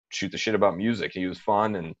shoot the shit about music. He was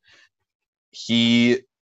fun, and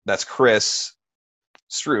that's Chris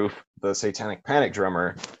Struve, the Satanic Panic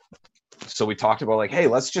drummer. So we talked about like, hey,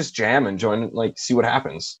 let's just jam and join, like, see what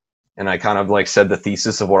happens. And I kind of like said the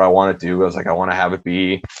thesis of what I want to do. I was like, I want to have it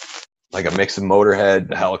be like a mix of Motorhead,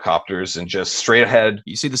 the Helicopters, and just straight ahead.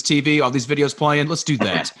 You see this TV, all these videos playing? Let's do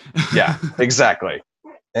that. Yeah, exactly.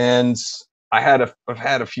 And I've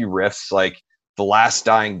had a few riffs, like the last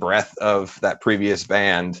dying breath of that previous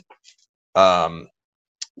band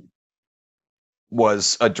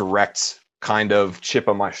was a direct kind of chip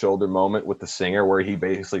on my shoulder moment with the singer, where he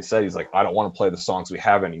basically said, he's like, I don't want to play the songs we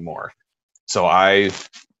have anymore. So I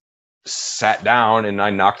sat down and I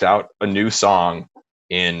knocked out a new song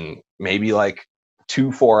in maybe like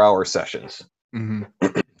 2 4-hour sessions.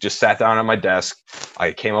 Mm-hmm. Just sat down at my desk.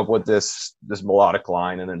 I came up with this melodic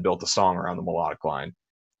line and then built a song around the melodic line.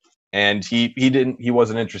 And he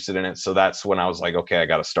wasn't interested in it. So that's when I was like, okay, I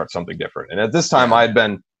got to start something different. And at this time I'd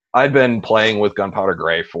been playing with Gunpowder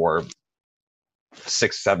Gray for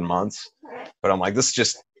 6-7 months, but I'm like,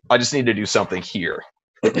 I just need to do something here.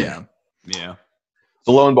 Yeah.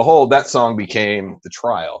 So lo and behold, that song became The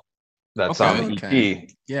Trial. That's on the EP.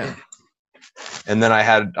 Yeah. And then I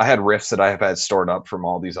had riffs that I have had stored up from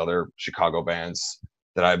all these other Chicago bands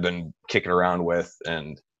that I've been kicking around with,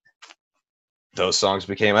 and those songs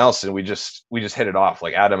became else. And we just hit it off.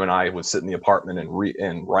 Like, Adam and I would sit in the apartment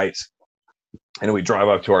and write, and we'd drive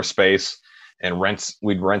up to our space and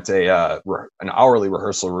we'd rent an hourly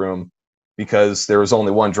rehearsal room, because there was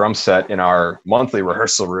only one drum set in our monthly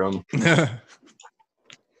rehearsal room.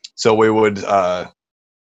 So we would and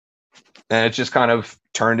it just kind of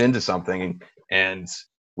turned into something, and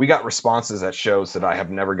we got responses at shows that I have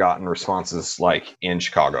never gotten responses like in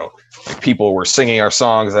Chicago. Like, people were singing our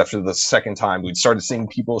songs after the second time. We'd started seeing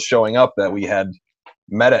people showing up that we had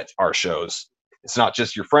met at our shows. It's not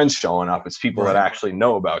just your friends showing up, it's people that actually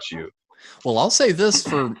know about you. Well, I'll say this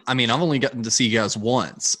I've only gotten to see you guys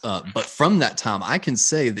once, but from that time, I can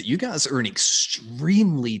say that you guys are an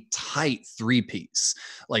extremely tight three-piece.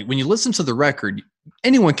 Like when you listen to the record,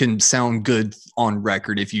 anyone can sound good on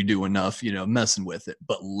record if you do enough, messing with it.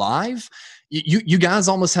 But live, you guys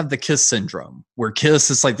almost have the Kiss syndrome, where Kiss,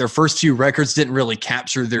 it's like their first few records didn't really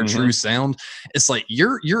capture their true sound. It's like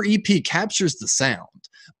your EP captures the sound.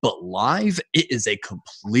 But live, it is a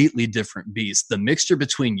completely different beast. The mixture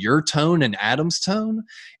between your tone and Adam's tone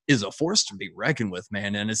is a force to be reckoned with,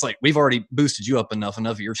 man. And it's like, we've already boosted you up enough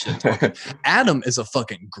of your shit talking. Adam is a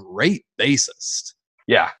fucking great bassist.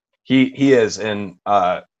 Yeah, he is. And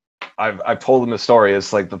I've told him the story.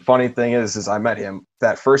 It's like, the funny thing is I met him,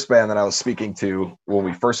 that first band that I was speaking to when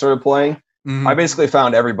we first started playing. I basically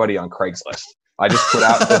found everybody on Craigslist. I just put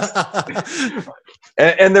out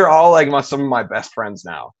and they're all like some of my best friends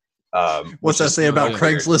now. What's that say about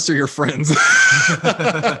Craigslist or your friends?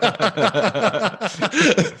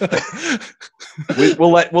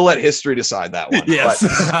 we'll let history decide that one. Yes.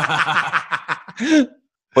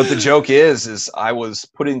 But the joke is I was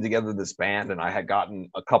putting together this band and I had gotten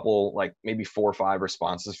a couple, like maybe 4 or 5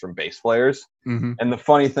 responses from bass players. And the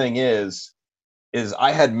funny thing is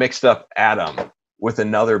I had mixed up Adam with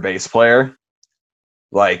another bass player.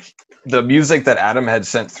 Like, the music that Adam had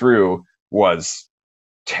sent through was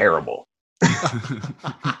terrible.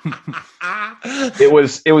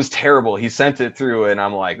 It was terrible. He sent it through and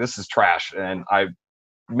I'm like, this is trash. And I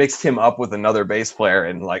mixed him up with another bass player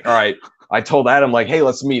and like, all right, I told Adam like, hey,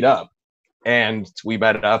 let's meet up. And we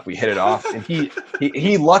met up, we hit it off. And he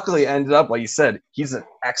luckily ended up, like you said, he's an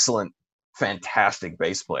excellent, fantastic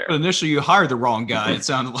bass player. But initially you hired the wrong guy, it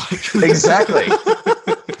sounded like. Exactly.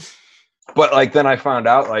 But like, then I found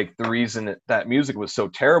out like the reason that music was so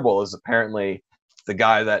terrible is apparently the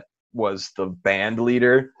guy that was the band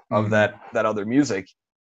leader of that other music.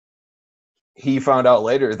 He found out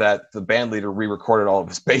later that the band leader re-recorded all of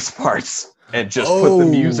his bass parts and just put the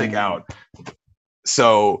music out.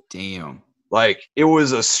 So damn, like it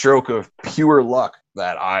was a stroke of pure luck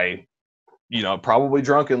that I, probably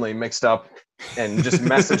drunkenly mixed up and just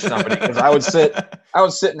messaged somebody, because I would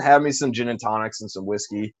sit and have me some gin and tonics and some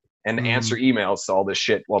whiskey and answer emails to all this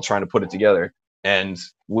shit while trying to put it together. And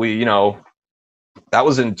we, that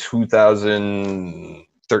was in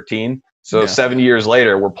 2013. So 7 years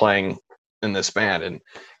later, we're playing in this band, and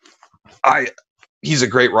he's a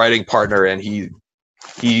great writing partner, and he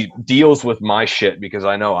deals with my shit because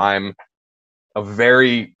I know I'm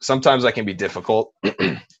sometimes I can be difficult.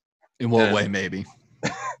 In what way, maybe?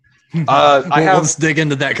 Let's dig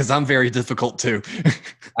into that, because I'm very difficult too.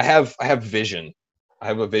 I have vision. I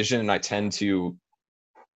have a vision, and I tend to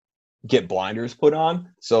get blinders put on.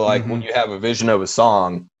 So like when you have a vision of a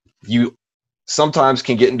song, you sometimes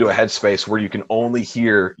can get into a headspace where you can only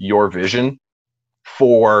hear your vision,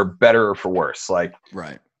 for better or for worse. Like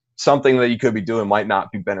something that you could be doing might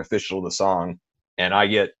not be beneficial to the song. And I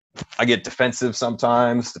get defensive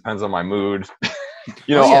sometimes, depends on my mood.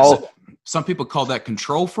 Some people call that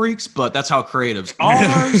control freaks, but that's how creatives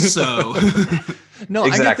are. So no,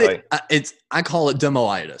 exactly. I call it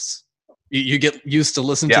demoitis. You get used to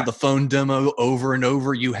listening to the phone demo over and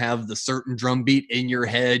over. You have the certain drum beat in your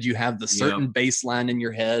head. You have the certain bass line in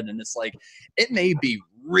your head. And it's like, it may be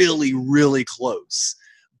really, really close,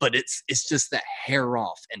 but it's just that hair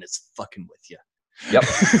off and it's fucking with you. Yep.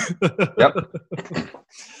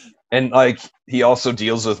 And like, he also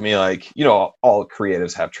deals with me like, all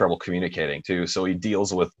creatives have trouble communicating too. So he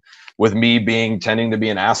deals with me tending to be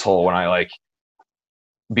an asshole when I like,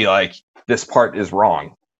 be like, this part is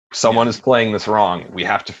wrong. Someone is playing this wrong. We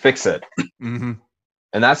have to fix it. And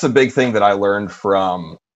that's a big thing that I learned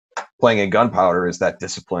from playing in Gunpowder, is that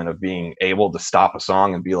discipline of being able to stop a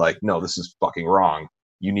song and be like, no, this is fucking wrong.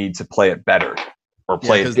 You need to play it better or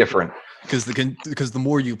play it different. Because the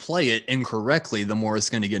more you play it incorrectly, the more it's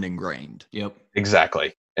going to get ingrained. Yep.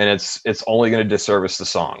 Exactly. And it's only going to disservice the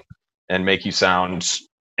song and make you sound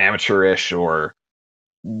amateurish or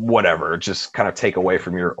whatever, just kind of take away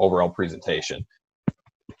from your overall presentation.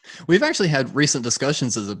 We've actually had recent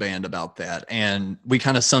discussions as a band about that, and we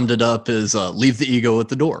kind of summed it up as leave the ego at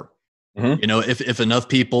the door. If enough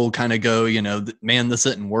people kind of go, man, this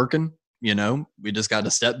isn't working, we just got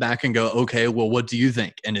to step back and go, okay, well, what do you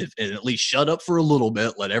think? And at least shut up for a little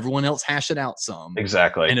bit, let everyone else hash it out some.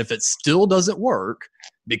 Exactly. And if it still doesn't work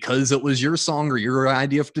because it was your song or your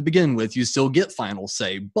idea to begin with, you still get final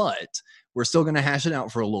say, but we're still going to hash it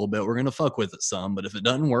out for a little bit. We're going to fuck with it some, but if it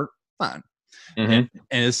doesn't work, fine. And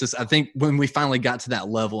it's just, I think when we finally got to that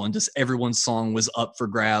level and just everyone's song was up for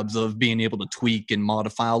grabs of being able to tweak and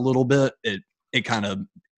modify a little bit, it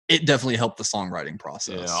it definitely helped the songwriting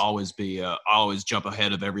process. Yeah, always jump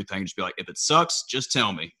ahead of everything. Just be like, if it sucks, just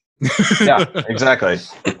tell me. Yeah, exactly.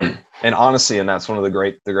 And honestly, and that's one of the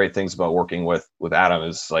great things about working with Adam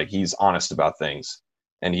is like he's honest about things,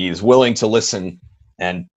 and he's willing to listen,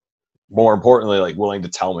 and more importantly, like willing to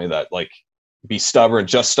tell me that, like, be stubborn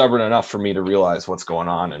enough for me to realize what's going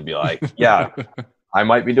on and be like, yeah, I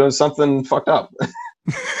might be doing something fucked up.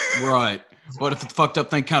 Right. But if the fucked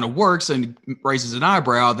up thing kind of works and raises an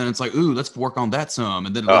eyebrow, then it's like, ooh, let's work on that some,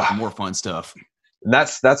 and then it'll get more fun stuff.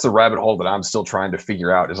 That's a rabbit hole that I'm still trying to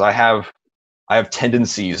figure out. Is I have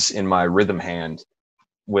tendencies in my rhythm hand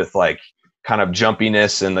with like kind of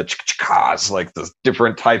jumpiness and the ch-ch-kas, like the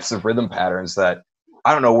different types of rhythm patterns that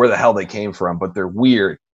I don't know where the hell they came from, but they're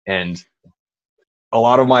weird. And a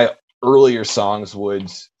lot of my earlier songs would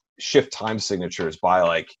shift time signatures by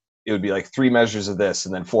like, it would be like 3 measures of this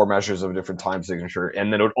and then 4 measures of a different time signature,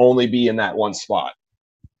 and then it would only be in that one spot.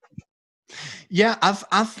 Yeah,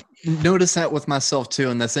 I've noticed that with myself too,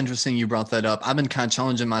 and that's interesting you brought that up. I've been kind of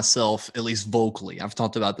challenging myself, at least vocally. I've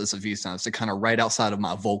talked about this a few times, to kind of write outside of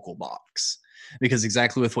my vocal box. Because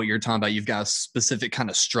exactly with what you're talking about, you've got a specific kind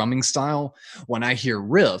of strumming style. When I hear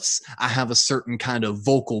riffs, I have a certain kind of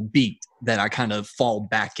vocal beat that I kind of fall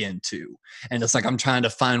back into. And it's like I'm trying to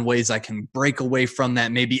find ways I can break away from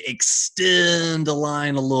that, maybe extend a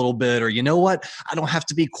line a little bit, or you know what? I don't have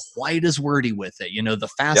to be quite as wordy with it. You know, the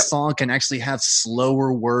fast song can actually have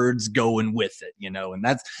slower words going with it, you know, and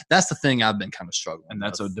that's the thing I've been kind of struggling with. And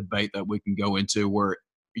that's a debate that we can go into where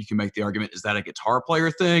you can make the argument, is that a guitar player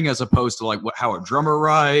thing as opposed to like how a drummer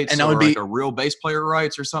writes, and like a real bass player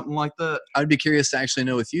writes or something like that? I'd be curious to actually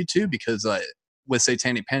know with you too, because with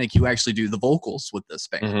Satanic Panic, you actually do the vocals with this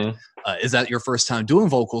band. Mm-hmm. Is that your first time doing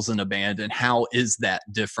vocals in a band, and how is that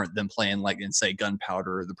different than playing like in say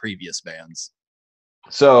Gunpowder or the previous bands?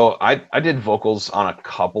 So I did vocals on a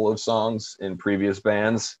couple of songs in previous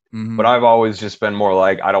bands, but I've always just been more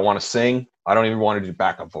like, I don't want to sing. I don't even want to do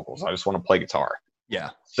backup vocals. I just want to play guitar.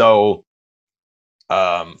 Yeah. So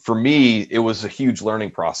for me, it was a huge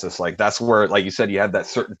learning process. Like that's where, like you said, you had that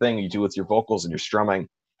certain thing you do with your vocals and your strumming.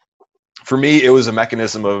 For me, it was a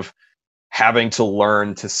mechanism of having to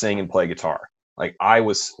learn to sing and play guitar. Like I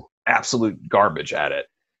was absolute garbage at it.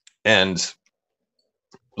 And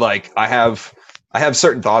like I have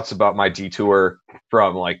certain thoughts about my detour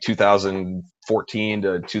from like 2014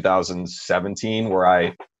 to 2017, where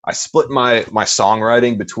I split my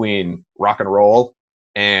songwriting between rock and roll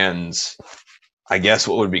and I guess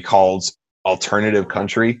what would be called alternative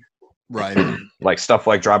country. Right. Like stuff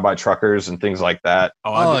like Drive By Truckers and things like that.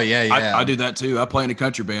 Yeah. I do that too. I play in a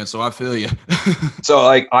country band, so I feel you. So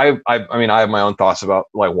like I mean, I have my own thoughts about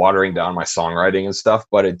like watering down my songwriting and stuff,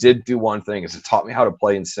 but it did do one thing, is it taught me how to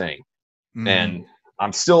play and sing. And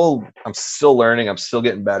I'm still learning. I'm still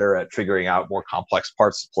getting better at figuring out more complex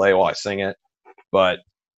parts to play while I sing it. But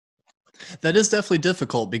that is definitely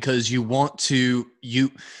difficult, because you wind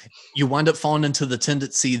up falling into the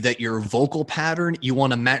tendency that your vocal pattern, you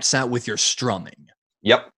want to match that with your strumming.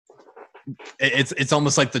 Yep. It's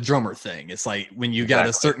almost like the drummer thing. It's like when you got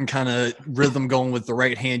a certain kind of rhythm going with the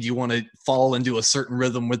right hand, you want to fall into a certain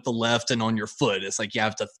rhythm with the left, and on your foot, it's like you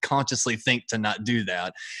have to consciously think to not do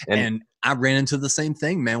that. And I ran into the same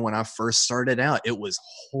thing, man. When I first started out, it was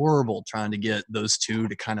horrible trying to get those two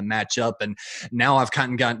to kind of match up. And now I've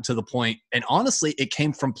kind of gotten to the point, and honestly, it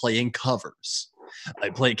came from playing covers.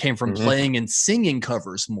 It came from playing and singing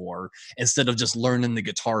covers more instead of just learning the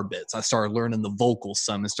guitar bits. I started learning the vocals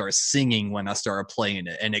some and started singing when I started playing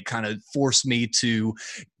it. And it kind of forced me to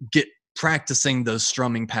get practicing those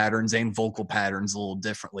strumming patterns and vocal patterns a little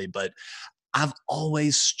differently. But I've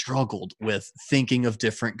always struggled with thinking of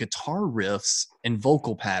different guitar riffs and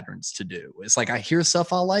vocal patterns to do. It's like I hear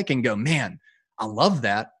stuff I like and go, man, I love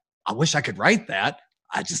that. I wish I could write that.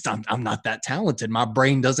 I'm not that talented. My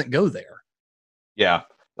brain doesn't go there. Yeah,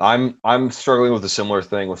 I'm struggling with a similar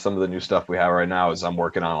thing with some of the new stuff we have right now. Is I'm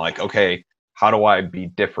working on like, okay, how do I be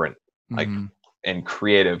different, like, and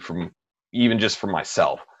creative from even just for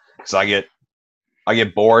myself? Because I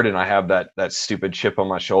get bored and I have that stupid chip on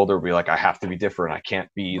my shoulder. Be like, I have to be different. I can't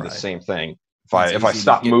be the same thing. If I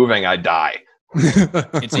stop moving, I die.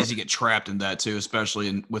 It's easy to get trapped in that too,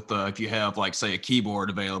 especially with if you have like say a keyboard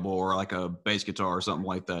available or like a bass guitar or something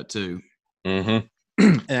like that too.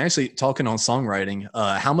 And actually, talking on songwriting,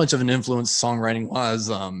 how much of an influence songwriting wise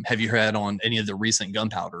have you had on any of the recent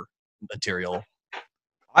Gunpowder material?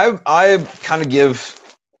 I kind of give,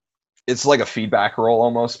 it's like a feedback role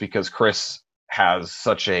almost, because Chris has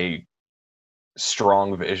such a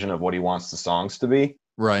strong vision of what he wants the songs to be.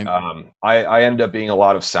 Right. I end up being a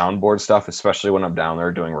lot of soundboard stuff, especially when I'm down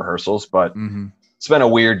there doing rehearsals. But been a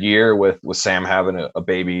weird year with Sam having a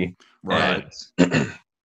baby. Right. And,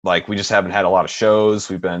 like, we just haven't had a lot of shows.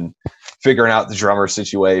 We've been figuring out the drummer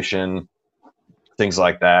situation, things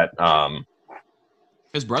like that.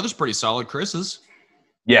 His brother's pretty solid, Chris's.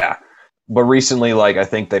 Yeah. But recently, like, I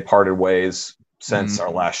think they parted ways since our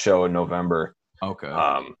last show in November. Okay.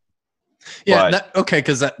 Yeah.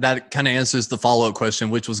 Because that kind of answers the follow-up question,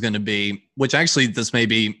 which was going to be, which actually this may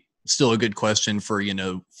be still a good question for,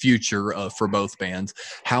 future for both bands.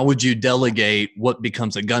 How would you delegate what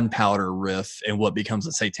becomes a Gunpowder riff and what becomes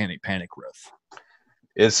a Satanic Panic riff?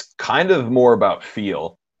 It's kind of more about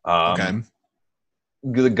feel. Okay.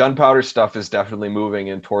 The Gunpowder stuff is definitely moving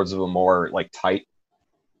in towards a more like tight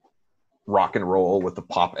rock and roll with the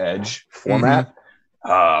pop edge format.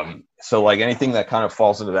 So like anything that kind of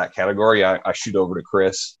falls into that category, I shoot over to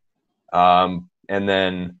Chris. And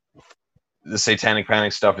then the Satanic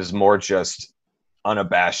Panic stuff is more just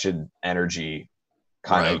unabashed energy,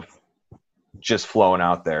 kind of just flowing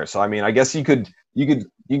out there. So I mean, I guess you could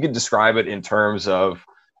describe it in terms of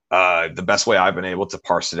the best way I've been able to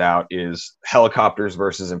parse it out is Helicopters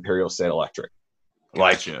versus Imperial State Electric.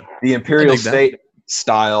 Gotcha. Like the Imperial State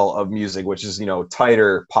style of music, which is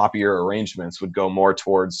tighter, poppier arrangements, would go more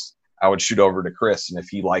towards I would shoot over to Chris, and if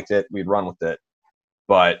he liked it, we'd run with it.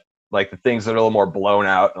 But like the things that are a little more blown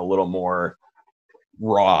out and a little more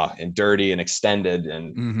raw and dirty and extended,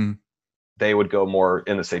 and they would go more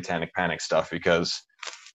in the Satanic Panic stuff, because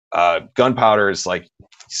Gunpowder is, like you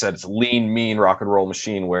said, it's a lean, mean rock and roll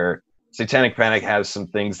machine, where Satanic Panic has some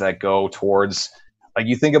things that go towards, like,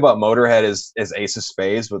 you think about Motorhead as Ace of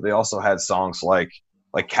Spades, but they also had songs like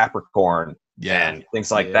Capricorn and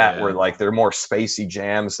things like that, where like they're more spacey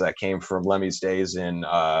jams that came from Lemmy's days in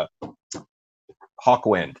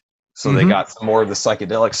Hawkwind. So they got some more of the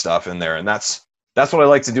psychedelic stuff in there, and that's what I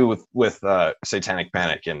like to do with Satanic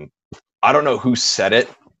Panic. And I don't know who said it,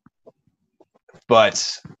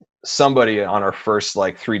 but somebody on our first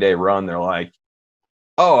like 3-day run, they're like,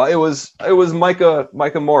 "Oh, it was Micah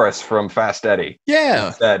Morris from Fast Eddie."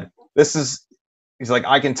 Yeah, he said he's like,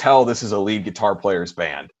 "I can tell this is a lead guitar player's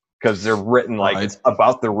band, because they're written like it's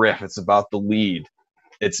about the riff, it's about the lead.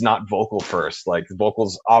 It's not vocal first. Like, the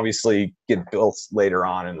vocals obviously get built later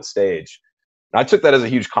on in the stage." And I took that as a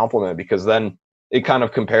huge compliment, because then it kind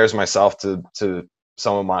of compares myself to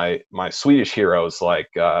some of my Swedish heroes, like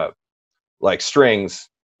Strings,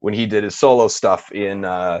 when he did his solo stuff in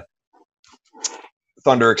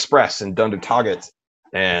Thunder Express and Dunder Taget,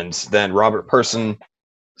 and then Robert Persson,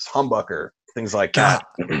 Humbucker, things like that.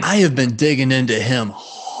 I have been digging into him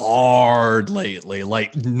hard lately,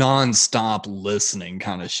 like nonstop listening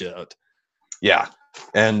kind of shit. Yeah.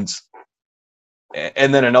 And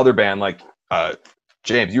then another band like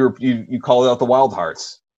James, you called out the Wild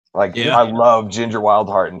Hearts. Like, I love Ginger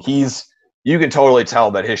Wildheart, and you can totally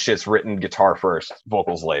tell that his shit's written guitar first,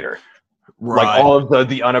 vocals later. Right. Like all of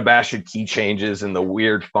the unabashed key changes and the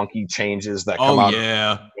weird funky changes that come out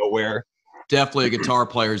of nowhere. Definitely a guitar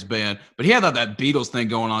player's band. But he had that Beatles thing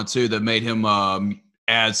going on too that made him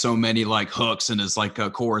add so many like hooks in his like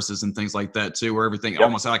choruses and things like that too, where everything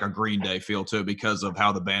almost had like a Green Day feel to it because of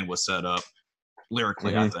how the band was set up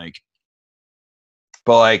lyrically, I think.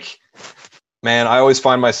 But like, man, I always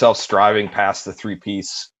find myself striving past the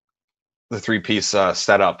three-piece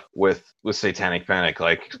setup with Satanic Panic.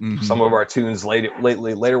 Like some of our tunes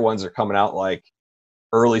later ones are coming out like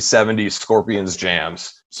early 70s Scorpions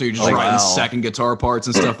jams. So you're just writing second guitar parts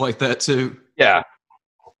and stuff like that too? Yeah.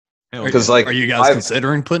 Because like, are you guys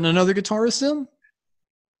considering putting another guitarist in?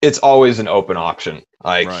 It's always an open option.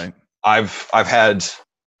 Like I've had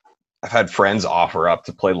friends offer up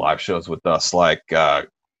to play live shows with us. Like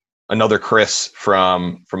another Chris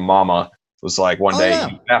from Mama was like one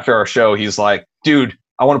day after our show, he's like, "Dude,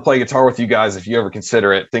 I want to play guitar with you guys if you ever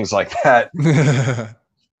consider it." Things like that.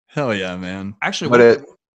 Hell yeah, man. Actually,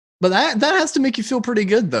 but that has to make you feel pretty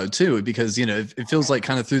good though too, because it feels like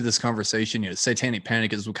kind of through this conversation, Satanic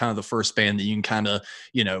Panic is kind of the first band that you can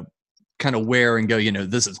kind of wear and go,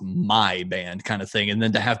 this is my band kind of thing. And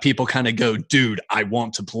then to have people kind of go, "Dude, I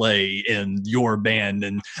want to play in your band,"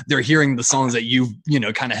 and they're hearing the songs that you've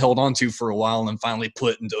kind of held on to for a while and finally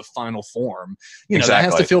put into final form. That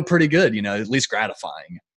has to feel pretty good, at least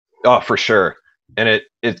gratifying. Oh, for sure. And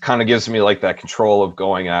it kind of gives me like that control of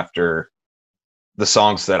going after the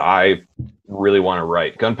songs that I really want to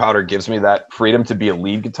write. Gunpowder gives me that freedom to be a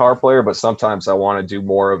lead guitar player, but sometimes I want to do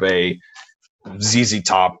more of a ZZ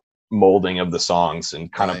Top molding of the songs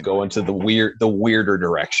and kind of go into the weirder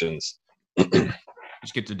directions.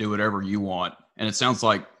 Just get to do whatever you want. And it sounds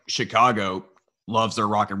like Chicago loves their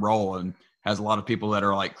rock and roll and has a lot of people that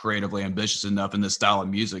are like creatively ambitious enough in this style of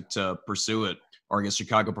music to pursue it. or I guess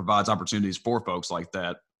Chicago provides opportunities for folks like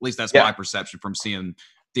that. At least that's my perception from seeing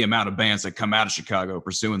the amount of bands that come out of Chicago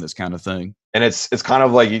pursuing this kind of thing. And it's kind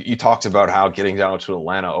of like you talked about how getting down to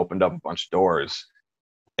Atlanta opened up a bunch of doors.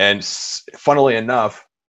 And funnily enough,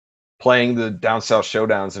 playing the Down South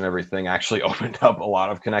Showdowns and everything actually opened up a lot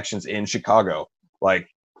of connections in Chicago. Like,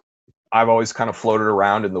 I've always kind of floated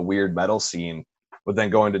around in the weird metal scene, but then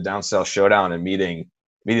going to Down South Showdown and meeting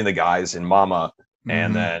the guys in Mama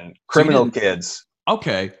and then Criminal Kids.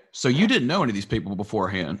 Okay, so you didn't know any of these people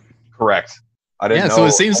beforehand. Correct. I didn't know. So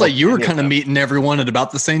it seems like you were kind of meeting everyone at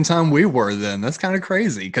about the same time we were then. That's kind of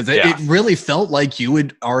crazy because it really felt like you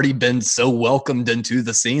had already been so welcomed into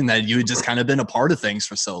the scene that you had just kind of been a part of things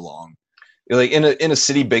for so long. Like in a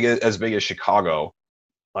city as big as Chicago,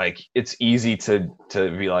 like it's easy to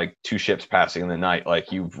be like two ships passing in the night.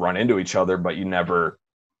 Like you've run into each other, but you never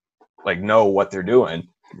like know what they're doing.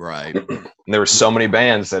 Right. And there were so many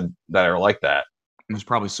bands that are like that. There's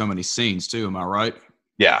probably so many scenes too. Am I right?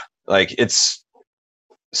 Yeah. Like it's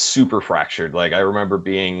super fractured. Like I remember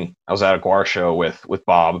I was at a Guar show with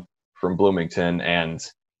Bob from Bloomington and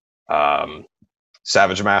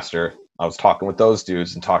Savage Master. I was talking with those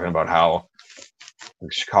dudes and talking about how the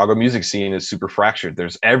Chicago music scene is super fractured.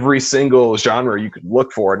 There's every single genre you could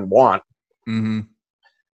look for and want. Mm-hmm.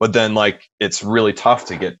 But then like it's really tough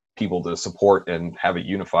to get people to support and have a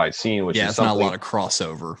unified scene, which is it's not a lot of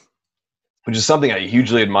crossover. Which is something I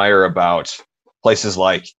hugely admire about places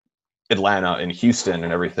like Atlanta and Houston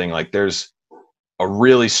and everything. Like there's a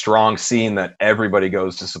really strong scene that everybody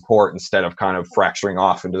goes to support instead of kind of fracturing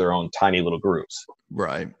off into their own tiny little groups.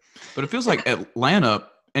 Right. But it feels like Atlanta,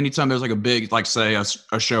 anytime there's like a big, like say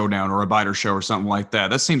a showdown or a biter show or something like that,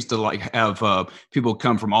 that seems to like have people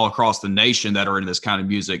come from all across the nation that are into this kind of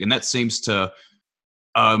music. And that seems to,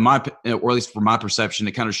 or at least from my perception,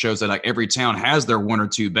 it kind of shows that like every town has their one or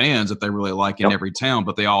two bands that they really like in every town,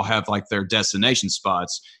 but they all have like their destination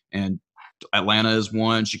spots. And Atlanta is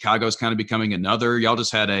one, Chicago is kind of becoming another. Y'all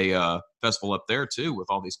just had a festival up there too with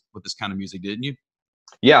this kind of music, didn't you?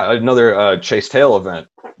 Yeah, another Chase Tail event.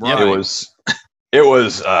 Right. It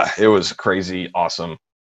was crazy, awesome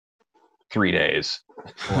 3 days.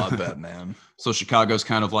 Well, I bet, man. So Chicago's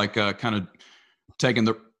kind of like kind of taking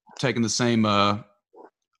the same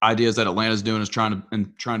ideas that Atlanta's doing, is trying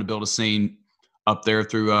to build a scene up there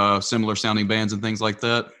through similar sounding bands and things like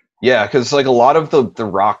that. Yeah, because like a lot of the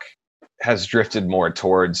rock has drifted more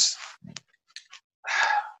towards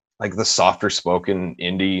like the softer spoken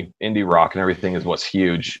indie rock and everything is what's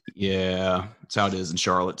huge. Yeah, that's how it is in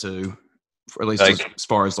Charlotte too. At least like, as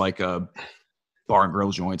far as like bar and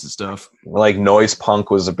grill joints and stuff. Like noise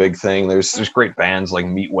punk was a big thing. There's great bands like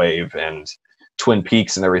Meatwave and Twin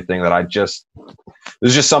Peaks and everything that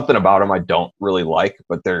there's just something about them I don't really like,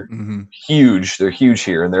 but they're huge. They're huge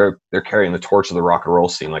here, and they're carrying the torch of the rock and roll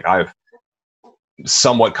scene. Like I've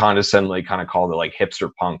somewhat condescendingly kind of called it like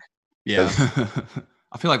hipster punk. Yeah.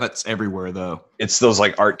 I feel like that's everywhere though. It's those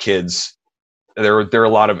like art kids. There are a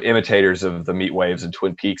lot of imitators of the Meatwaves and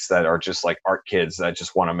Twin Peaks that are just like art kids that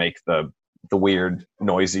just want to make the weird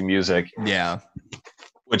noisy music. Yeah.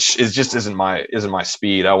 Which isn't my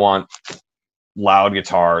speed. I want loud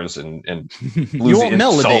guitars and you want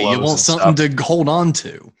melody. You want something to hold on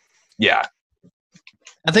to. Yeah.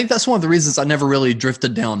 I think that's one of the reasons I never really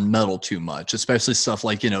drifted down metal too much, especially stuff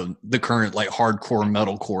like, the current like hardcore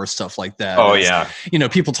metalcore stuff like that. Oh, yeah.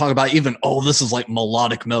 People talk about even, this is like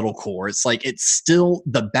melodic metalcore. It's like, it's still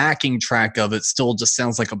the backing track of it still just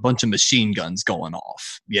sounds like a bunch of machine guns going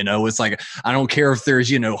off. It's like, I don't care if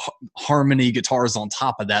there's, harmony guitars on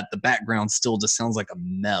top of that. The background still just sounds like a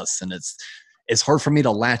mess. And it's hard for me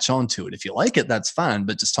to latch onto it. If you like it, that's fine.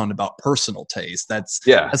 But just talking about personal taste, that's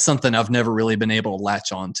something I've never really been able to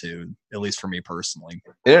latch onto, at least for me personally.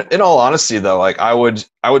 In all honesty, though, like I would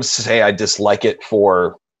say I dislike it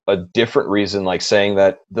for a different reason, like saying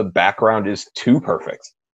that the background is too perfect.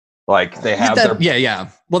 Like they have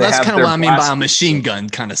Well, that's kind of what I mean by a machine gun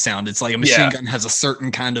kind of sound. It's like a machine gun has a certain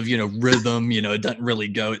kind of, rhythm, it doesn't really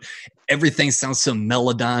go. Everything sounds so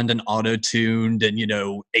melodined and auto-tuned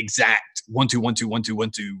and, exact 1 2 1 2 1 2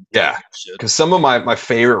 1 2. Yeah. Because some of my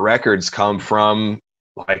favorite records come from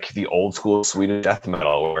like the old school Swedish death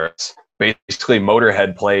metal, where it's basically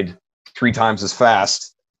Motorhead played 3 times as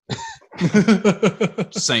fast.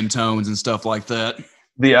 Same tones and stuff like that.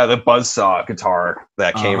 The buzzsaw guitar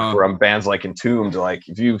that came from bands like Entombed. Like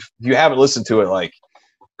if you haven't listened to it, like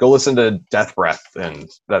go listen to Death Breath and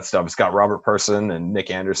that stuff. It's got Robert Person and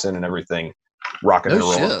Nick Anderson and everything rocking and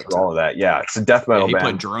rolling through all of that. Yeah, it's a death metal band. He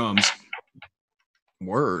played drums.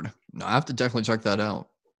 Word. No, I have to definitely check that out.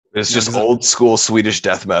 It's just old school Swedish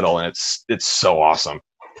death metal, and it's so awesome.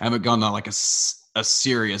 I haven't gone on like a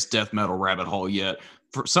serious death metal rabbit hole yet.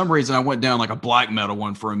 For some reason, I went down like a black metal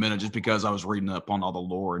one for a minute just because I was reading up on all the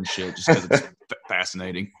lore and shit, just because it's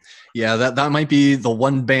fascinating. Yeah, that might be the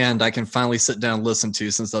one band I can finally sit down and listen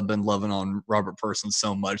to since I've been loving on Robert Person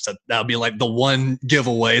so much. That'll be like the one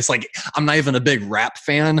giveaway. It's like I'm not even a big rap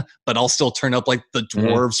fan, but I'll still turn up like the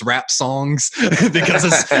Dwarves rap songs because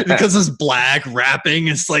it's black rapping.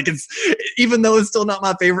 It's like it's even though it's still not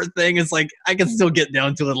my favorite thing, it's like I can still get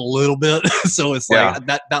down to it a little bit. So it's like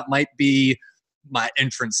that might be my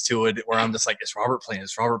entrance to it, where I'm just like, it's Robert playing.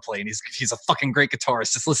 He's a fucking great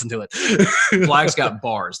guitarist. Just listen to it. Black's got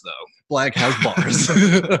bars though. Black has bars.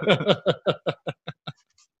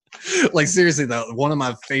 Like seriously though, one of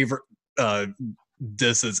my favorite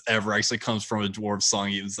disses ever actually comes from a Dwarves song.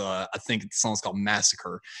 He was I think the song's called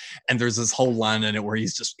Massacre, and there's this whole line in it where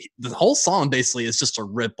the whole song basically is just a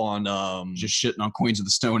rip on just shitting on Queens of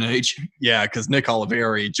the Stone Age. Yeah, because Nick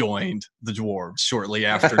Oliveri joined the Dwarves shortly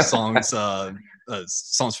after songs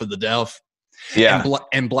for the Deaf. Yeah,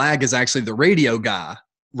 and Blag is actually the radio guy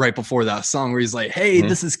right before that song where he's like, hey,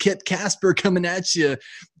 this is Kit Casper coming at you.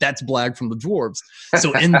 That's Blag from the Dwarves.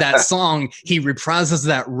 So in that song, he reprises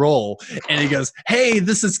that role and he goes, hey,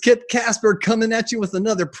 this is Kit Casper coming at you with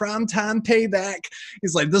another primetime payback.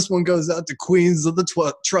 He's like, this one goes out to Queens of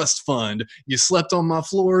the Trust Fund. You slept on my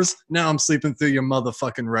floors. Now I'm sleeping through your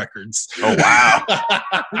motherfucking records. Oh, wow.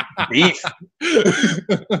 Beef.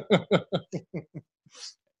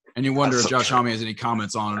 And you wonder if Josh Homme has any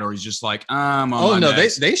comments on it, or he's just like, I'm on. Oh no,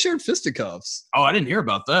 next. they shared fisticuffs. Oh, I didn't hear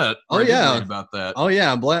about that. Oh yeah, about that. Oh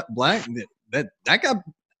yeah, Black. That got.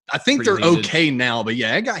 I think Pretty they're heated. okay now, but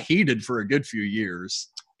yeah, it got heated for a good few years.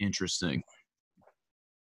 Interesting.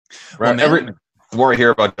 Right. The more I hear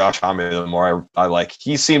about Josh Homme, the more I like.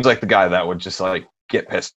 He seems like the guy that would just like get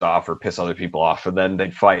pissed off or piss other people off, and then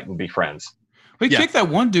they'd fight and be friends. We kicked that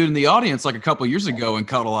one dude in the audience like a couple years ago and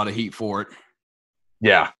caught a lot of heat for it.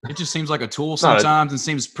 Yeah. It just seems like a tool sometimes and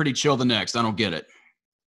seems pretty chill the next. I don't get it.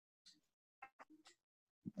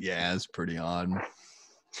 Yeah, it's pretty odd.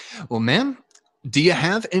 Well, man, do you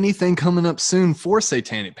have anything coming up soon for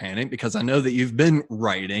Satanic Panic? Because I know that you've been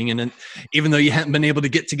writing, and even though you haven't been able to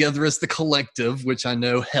get together as the collective, which I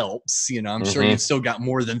know helps, I'm sure you've still got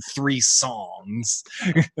more than 3 songs.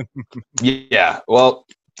 Yeah. Well,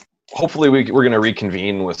 hopefully we're going to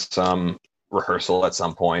reconvene with some rehearsal at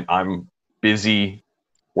some point. I'm busy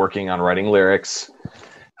working on writing lyrics.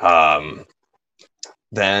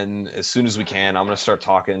 Then as soon as we can, I'm going to start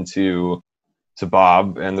talking to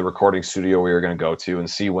Bob and the recording studio we are going to go to and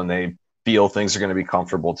see when they feel things are going to be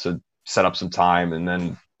comfortable to set up some time, and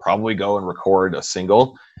then probably go and record a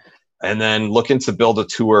single, and then looking to build a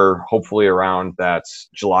tour, hopefully around that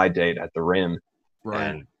July date at the Rim,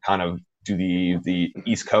 and kind of do the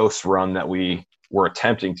East Coast run that we were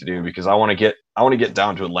attempting to do, because I want to get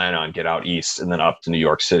down to Atlanta and get out east and then up to New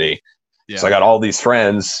York City. Yeah. So I got all these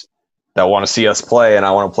friends that want to see us play, and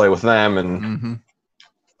I want to play with them, and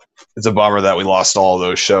it's a bummer that we lost all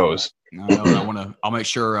those shows. I'll make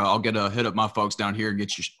sure I'll hit up my folks down here and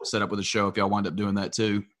get you set up with a show if y'all wind up doing that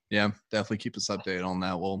too. Yeah, definitely keep us updated on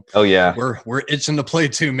that. Well, oh yeah, we're itching to play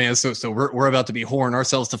too, man. So we're about to be whoring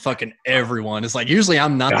ourselves to fucking everyone. It's like usually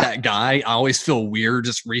I'm not that guy. I always feel weird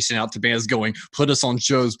just reaching out to bands going, put us on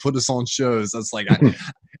shows. That's like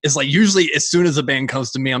it's like usually as soon as a band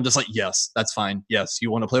comes to me, I'm just like, yes, that's fine. Yes,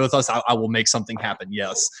 you want to play with us? I will make something happen.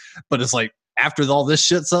 Yes, but it's like after all this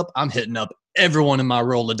shit's up, I'm hitting up everyone in my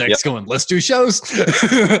Rolodex going, let's do shows.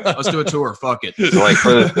 Let's do a tour. Fuck it. So like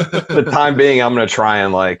for the time being, I'm going to try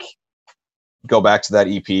and like go back to that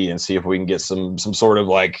EP and see if we can get some sort of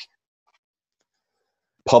like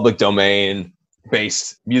public domain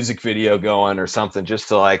based music video going or something, just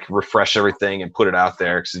to like refresh everything and put it out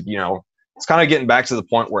there. Cause it's kind of getting back to the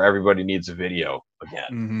point where everybody needs a video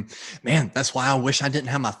again. Man, that's why I wish I didn't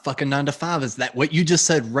have my fucking 9-to-5. Is that what you just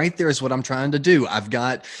said right there is what I'm trying to do. I've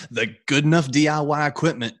got the good enough DIY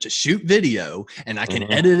equipment to shoot video, and I can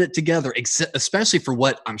edit it together, especially for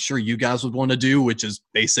what I'm sure you guys would want to do, which is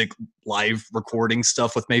basic live recording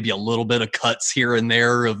stuff with maybe a little bit of cuts here and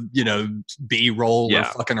there of, B-roll or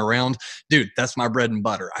fucking around. Dude, that's my bread and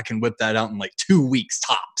butter. I can whip that out in like 2 weeks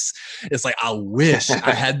tops. It's like, I wish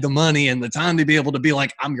I had the money and the time to be able to be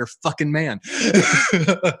like, I'm your fucking man.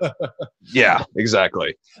 Yeah,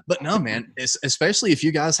 exactly. But no, man, especially if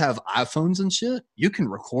you guys have iPhones and shit, you can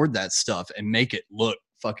record that stuff and make it look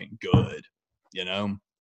fucking good,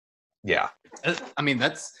 Yeah. I mean,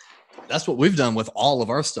 That's what we've done with all of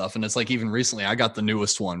our stuff. And it's like, even recently I got the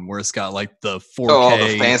newest one where it's got like the 4K. Oh,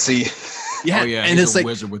 the fancy. Yeah. Oh, yeah. And it's a like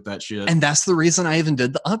wizard with that shit. And that's the reason I even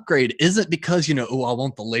did the upgrade. Isn't because, I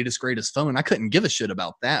want the latest, greatest phone. I couldn't give a shit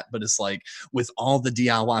about that. But it's like, with all the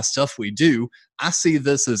DIY stuff we do, I see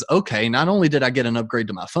this as, okay, not only did I get an upgrade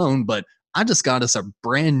to my phone, but I just got us a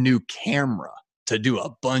brand new camera to do a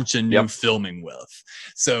bunch of new filming with.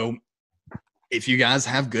 So if you guys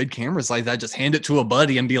have good cameras like that, just hand it to a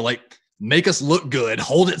buddy and be like, make us look good,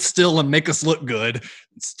 hold it still and make us look good,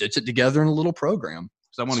 and stitch it together in a little program.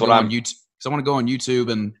 So I want to go on YouTube. So I want to go on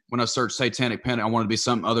YouTube, and when I search Satanic Panic, I want it to be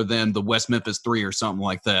something other than the West Memphis 3 or something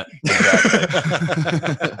like that.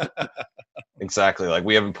 Exactly. Exactly. Like,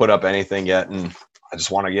 we haven't put up anything yet, and I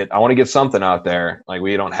want to get something out there. Like,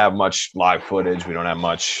 we don't have much live footage. We don't have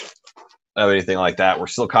much of anything like that. We're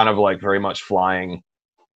still kind of like very much flying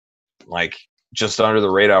like just under the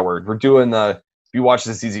radar. We're doing if you watch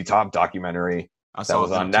the ZZ Top documentary that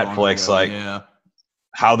was on Netflix,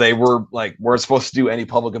 how they weren't supposed to do any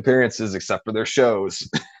public appearances except for their shows.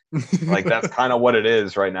 Like, that's kind of what it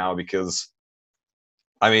is right now, because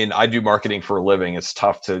I mean, I do marketing for a living. It's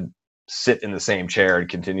tough to sit in the same chair and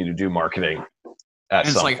continue to do marketing at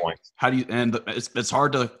some point. How do you, and it's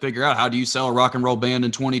hard to figure out, how do you sell a rock and roll band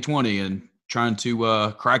in 2020 and trying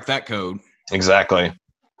to crack that code? Exactly.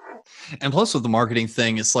 And plus with the marketing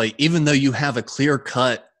thing, it's like, even though you have a clear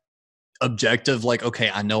cut objective, like,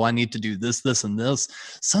 okay, I know I need to do this, this, and this,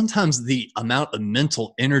 sometimes the amount of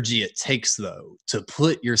mental energy it takes, though, to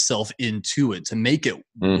put yourself into it, to make it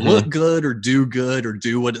look good or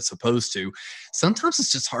do what it's supposed to, sometimes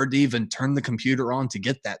it's just hard to even turn the computer on to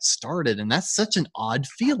get that started. And that's such an odd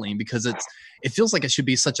feeling, because it feels like it should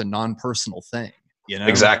be such a non-personal thing,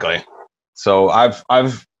 Exactly. So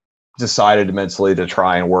I've decided mentally to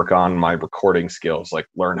try and work on my recording skills, like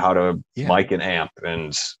learn how to mic an amp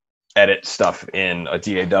and edit stuff in a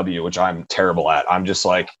DAW, which I'm terrible at. I'm just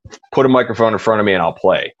like, put a microphone in front of me and I'll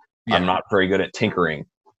play. I'm not very good at tinkering.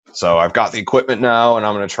 So I've got the equipment now, and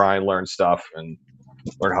I'm going to try and learn stuff and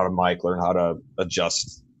learn how to mic, learn how to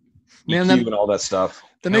adjust EQ and all that stuff.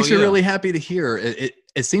 That makes me really happy to hear.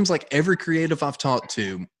 It seems like every creative I've talked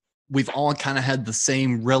to, we've all kind of had the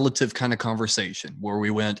same relative kind of conversation where we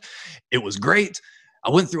went, it was great,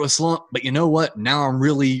 I went through a slump, but you know what? Now I'm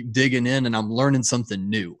really digging in and I'm learning something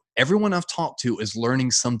new. Everyone I've talked to is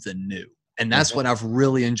learning something new. And that's what I've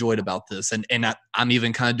really enjoyed about this. And I'm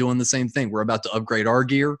even kind of doing the same thing. We're about to upgrade our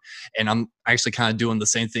gear, and I'm actually kind of doing the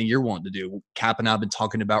same thing you're wanting to do. Cap and I have been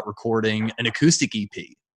talking about recording an acoustic EP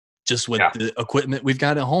just with the equipment we've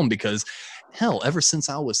got at home, because hell, ever since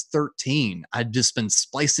I was 13, I'd just been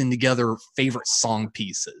splicing together favorite song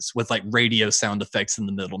pieces with like radio sound effects in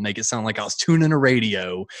the middle, make it sound like I was tuning a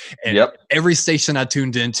radio. And every station I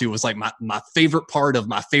tuned into was like my favorite part of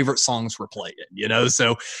my favorite songs were playing,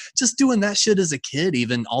 So just doing that shit as a kid,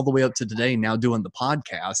 even all the way up to today, now doing the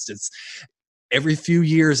podcast, it's every few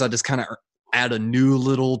years I just kind of add a new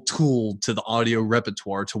little tool to the audio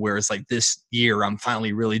repertoire, to where it's like, this year I'm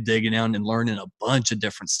finally really digging down and learning a bunch of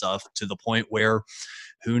different stuff, to the point where,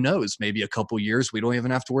 who knows, maybe a couple years we don't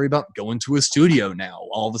even have to worry about going to a studio now.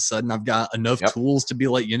 All of a sudden I've got enough tools to be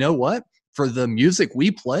like, you know what, for the music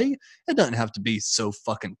we play, it doesn't have to be so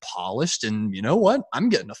fucking polished, and you know what, I'm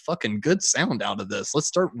getting a fucking good sound out of this. Let's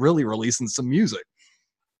start really releasing some music.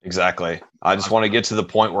 Exactly. I just want to get to the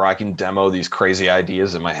point where I can demo these crazy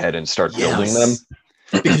ideas in my head and start building them.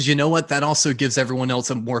 Because you know what? That also gives everyone else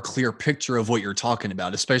a more clear picture of what you're talking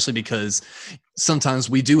about, especially because sometimes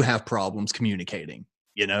we do have problems communicating.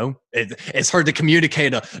 It's hard to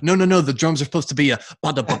communicate no, the drums are supposed to be a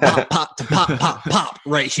pop, pop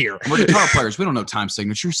right here. We're guitar players. We don't know time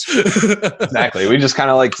signatures. Exactly. We just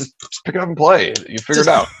kind of like, just pick it up and play. You figure it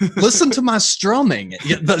out. Listen to my strumming.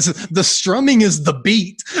 The strumming is the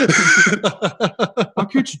beat. How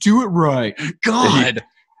could you do it right? God.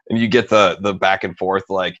 And you get the back and forth,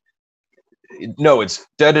 like, no, it's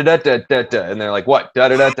da da da da da da, and they're like, what? Da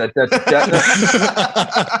da da da da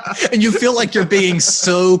da. And you feel like you're being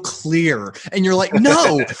so clear, and you're like,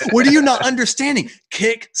 no, what are you not understanding?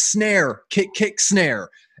 Kick, snare, kick, snare,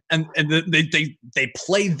 and they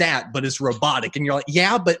play that, but it's robotic, and you're like,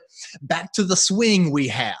 yeah, but back to the swing we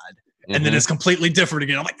had, and then it's completely different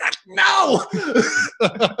again. I'm like, no.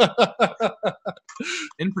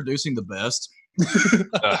 In producing the best.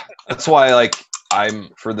 That's why, like, I'm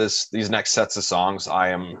for these next sets of songs, I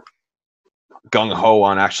am gung-ho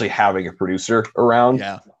on actually having a producer around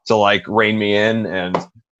to like rein me in and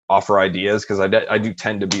offer ideas, because I do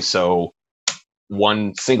tend to be so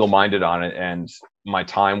single-minded on it. And my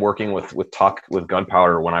time working with Tuck with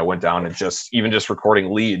Gunpowder, when I went down and just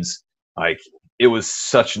recording leads, like, it was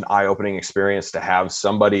such an eye-opening experience to have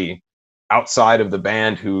somebody outside of the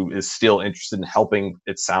band who is still interested in helping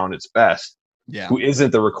it sound its best, who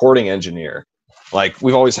isn't the recording engineer. Like,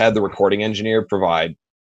 we've always had the recording engineer provide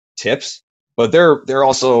tips, but they're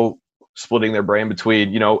also splitting their brain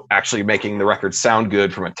between, you know, actually making the record sound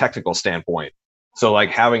good from a technical standpoint. So like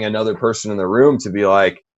having another person in the room to be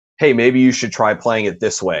like, hey, maybe you should try playing it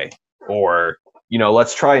this way, or, you know,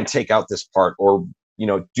 let's try and take out this part, or, you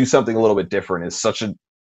know, do something a little bit different, is such an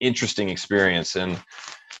interesting experience. And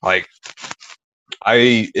like,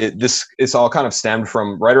 it's all kind of stemmed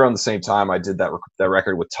from right around the same time I did that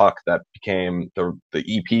record with Tuck that became the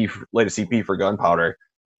latest EP for Gunpowder.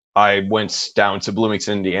 I went down to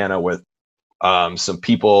Bloomington, Indiana with some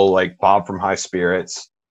people like Bob from High Spirits,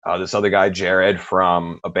 this other guy, Jared,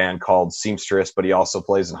 from a band called Seamstress, but he also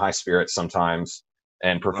plays in High Spirits sometimes,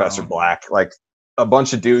 and Professor Black, like a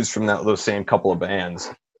bunch of dudes from those same couple of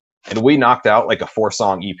bands. And we knocked out like a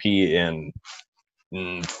 4-song EP in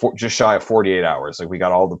just shy of 48 hours. Like, we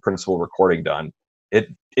got all the principal recording done. It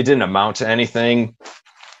didn't amount to anything,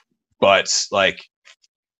 but like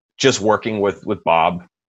just working with Bob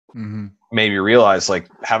made me realize, like,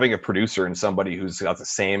 having a producer and somebody who's got the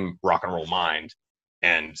same rock and roll mind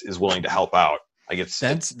and is willing to help out. Like,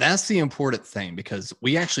 that's the important thing, because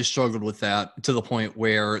we actually struggled with that to the point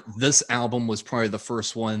where this album was probably the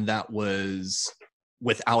first one that was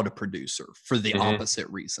without a producer, for the opposite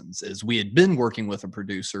reasons. Is we had been working with a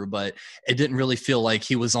producer, but it didn't really feel like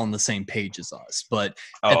he was on the same page as us. But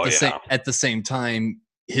at the same time,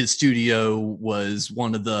 his studio was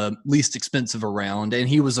one of the least expensive around, and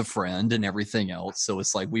he was a friend and everything else. So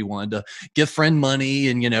it's like, we wanted to give friend money,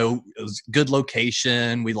 and, you know, it was good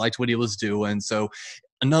location. We liked what he was doing. So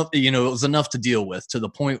enough, you know, it was enough to deal with, to the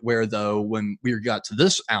point where, though, when we got to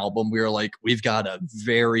this album, we were like, we've got a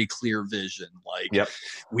very clear vision. Like,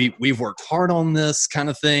 we've worked hard on this kind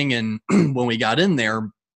of thing. And when we got in there,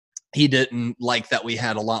 he didn't like that we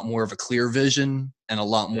had a lot more of a clear vision and a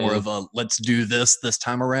lot more of a, let's do this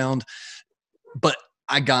time around. But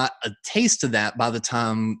I got a taste of that by the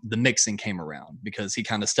time the mixing came around, because he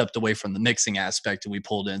kind of stepped away from the mixing aspect, and we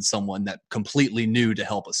pulled in someone that completely new to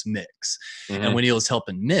help us mix. And when he was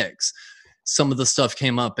helping mix, some of the stuff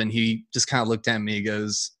came up, and he just kind of looked at me. He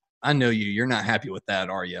goes, I know you're not happy with that,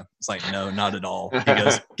 are you? It's like, no, not at all. He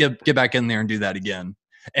goes, get back in there and do that again.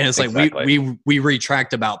 And it's like, we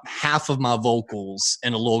retracked about half of my vocals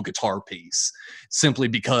in a little guitar piece, simply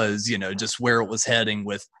because, you know, just where it was heading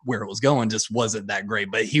with where it was going just wasn't that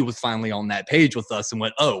great. But he was finally on that page with us and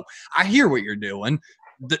went, oh, I hear what you're doing.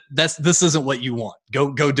 This isn't what you want.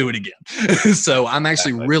 Go do it again. So I'm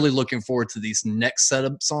actually really looking forward to these next set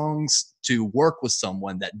of songs, to work with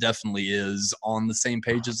someone that definitely is on the same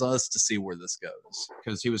page as us, to see where this goes.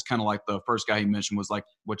 Because he was kind of like, the first guy he mentioned was like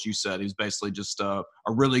what you said. He was basically just a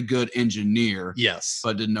really good engineer. Yes.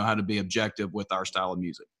 But didn't know how to be objective with our style of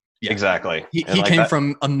music. Yeah. Exactly. He came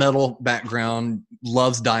from a metal background,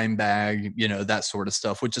 loves Dimebag, you know, that sort of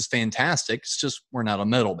stuff, which is fantastic. It's just, we're not a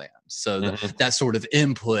metal band. So that sort of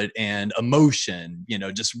input and emotion, you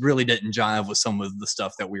know, just really didn't jive with some of the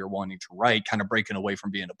stuff that we were wanting to write, kind of breaking away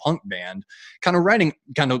from being a punk band, kind of writing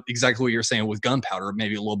kind of exactly what you're saying with Gunpowder,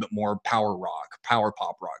 maybe a little bit more power rock, power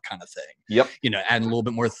pop rock kind of thing. Yep. You know, adding a little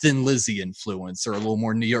bit more Thin Lizzy influence, or a little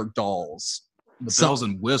more New York Dolls. The bells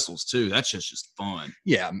and whistles too. That's just fun.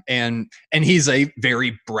 Yeah, and he's a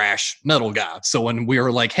very brash metal guy. So when we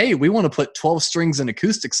were like, "Hey, we want to put 12 strings and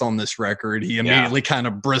acoustics on this record," he immediately kind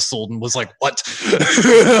of bristled and was like, "What?"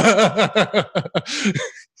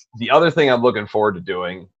 The other thing I'm looking forward to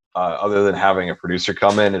doing, other than having a producer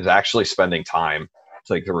come in, is actually spending time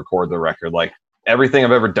to record the record. Like, everything I've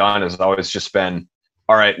ever done has always just been,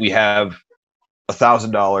 all right, we have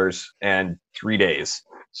 $1,000 and 3 days.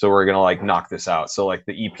 So we're going to like knock this out. So like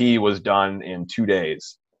the EP was done in 2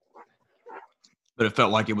 days. But it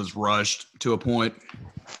felt like it was rushed to a point.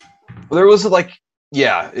 Well, there was like,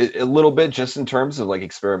 a little bit, just in terms of like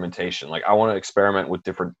experimentation. Like, I want to experiment with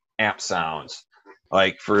different amp sounds.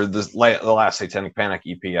 Like for the last Satanic Panic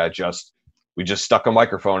EP, we just stuck a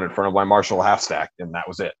microphone in front of my Marshall half stack, and that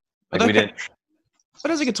was it. Like, we didn't.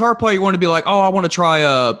 But as a guitar player, you want to be like, oh, I want to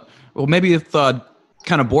try maybe if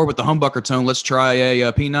kind of bored with the humbucker tone, let's try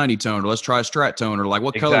a P90 tone, or let's try a Strat tone, or like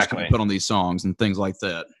what colors can we put on these songs and things like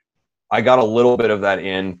that. I got a little bit of that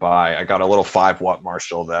I got a little 5-watt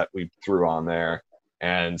Marshall that we threw on there,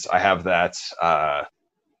 and I have that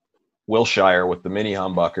Wilshire with the mini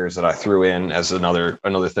humbuckers that I threw in as another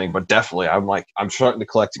thing. But definitely, I'm starting to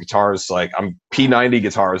collect guitars. Like, I'm P90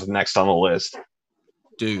 guitars next on the list.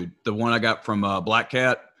 Dude, the one I got from Black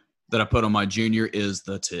Cat that I put on my Junior is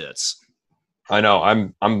the tits. I know.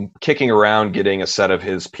 I'm kicking around getting a set of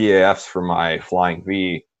his PAFs for my Flying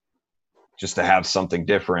V just to have something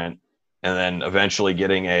different, and then eventually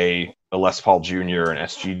getting a Les Paul Jr., an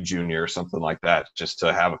SG Jr., or something like that, just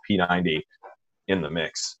to have a P90 in the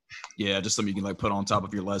mix. Yeah, just something you can like put on top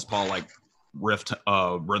of your Les Paul, like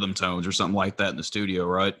rhythm tones or something like that in the studio,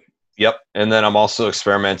 right? Yep. And then I'm also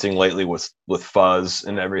experimenting lately with fuzz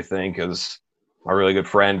and everything, because my really good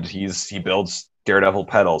friend, he builds Daredevil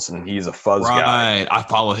pedals, and he's a fuzz guy. I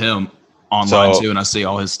follow him online too, and I see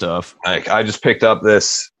all his stuff. I just picked up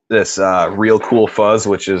this real cool fuzz,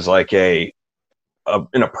 which is like an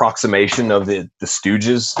approximation of the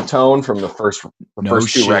Stooges tone from the first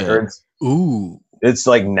two records. Ooh, it's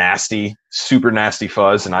like nasty, super nasty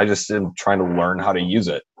fuzz, and I just am trying to learn how to use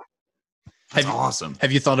it. That's awesome.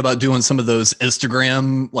 Have you thought about doing some of those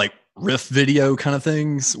Instagram like riff video kind of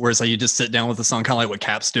things, where it's like you just sit down with the song, kind of like what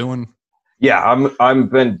Cap's doing? Yeah, I'm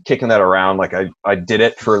been kicking that around. Like I did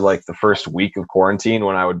it for like the first week of quarantine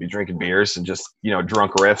when I would be drinking beers and just,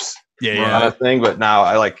 drunk riffs, kind of thing. But now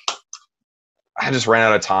I just ran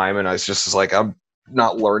out of time, and I was just like, I'm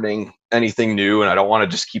not learning anything new, and I don't want to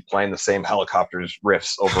just keep playing the same Helicopters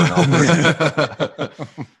riffs over and over.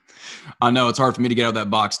 I know it's hard for me to get out of that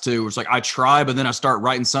box too. It's like I try, but then I start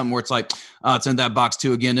writing something where it's like, it's in that box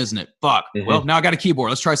too again, isn't it? Fuck. Mm-hmm. Well, now I got a keyboard.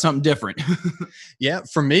 Let's try something different. Yeah,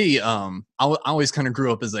 for me, I always kind of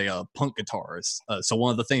grew up as a punk guitarist. So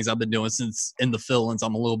one of the things I've been doing since in the fill-ins,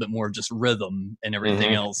 I'm a little bit more of just rhythm and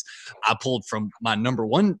everything else. I pulled from my number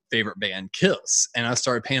one favorite band, Kiss, and I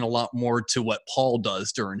started paying a lot more to what Paul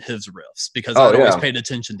does during his riffs, because I'd always paid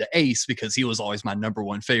attention to Ace, because he was always my number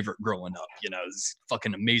one favorite growing up. His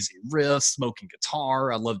fucking amazing riffs, smoking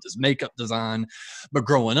guitar. I loved his makeup design. But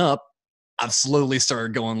growing up, I've slowly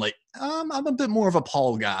started going like, I'm a bit more of a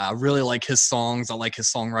Paul guy. I really like his songs. I like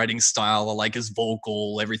his songwriting style. I like his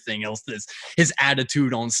vocal, everything else, his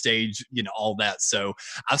attitude on stage, all that. So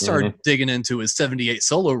I started digging into his 78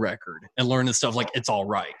 solo record and learning stuff like It's All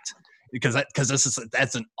Right. Because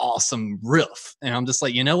that's an awesome riff. And I'm just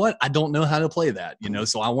like, you know what? I don't know how to play that,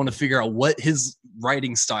 so I want to figure out what his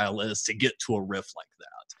writing style is to get to a riff like that.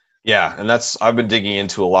 Yeah. And I've been digging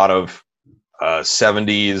into a lot of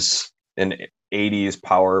 70s and 80s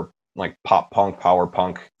power, like pop punk, power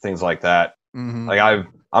punk, things like that. Like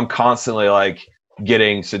I'm constantly like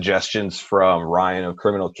getting suggestions from Ryan of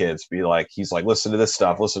Criminal Kids. He's like, listen to this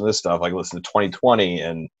stuff. Like listen to 2020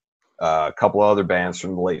 and a couple of other bands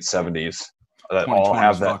from the late 70s that all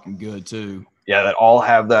have that. Fucking good too. Yeah, that all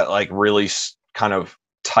have that like really kind of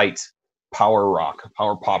tight power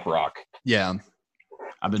pop rock. Yeah,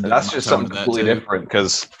 that's just something completely different,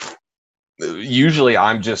 because usually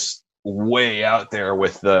I'm just way out there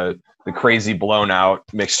with the crazy blown out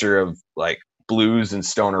mixture of like blues and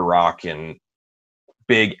stoner rock and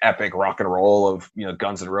big epic rock and roll of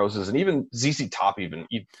Guns N' Roses and even ZZ Top. Even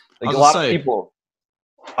like a lot of people.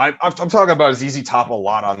 I'm talking about ZZ Top a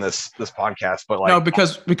lot on this podcast, but like no,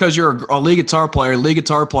 because you're a lead guitar player. Lead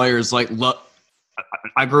guitar players like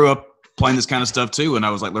I grew up playing this kind of stuff too, and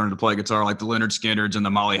I was like learning to play guitar, like the Leonard Skinnards and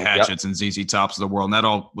the Molly Hatchets and ZZ Tops of the world, and that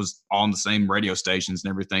all was on the same radio stations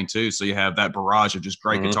and everything too. So you have that barrage of just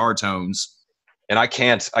great guitar tones. And I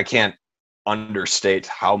can't understate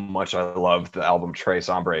how much I love the album Tres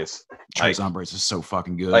Hombres. Tres Hombres is so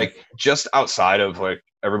fucking good. Like just outside of like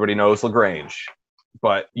everybody knows LaGrange,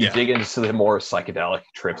 but you dig into the more psychedelic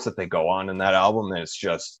trips that they go on in that album, and it's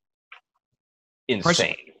just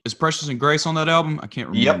insane. Is Precious and Grace on that album? I can't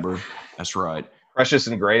remember. Yep. That's right. Precious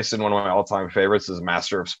and Grace, and one of my all-time favorites is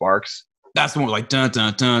Master of Sparks. That's the one with like dun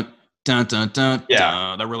dun dun dun dun dun.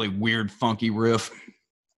 Yeah, that really weird, funky riff.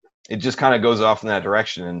 It just kind of goes off in that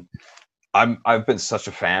direction, and I've been such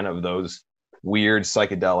a fan of those weird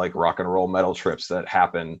psychedelic rock and roll metal trips that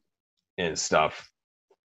happen and stuff,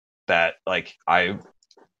 that like I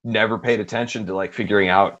never paid attention to like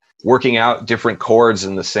working out different chords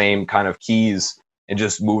in the same kind of keys and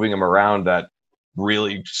just moving them around that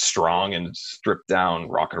really strong and stripped down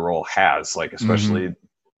rock and roll has, like especially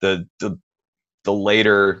the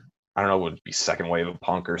later, I don't know, would be second wave of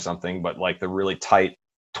punk or something, but like the really tight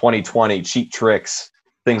 2020 Cheap Tricks,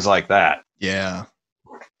 things like that. Yeah.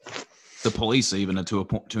 The Police even to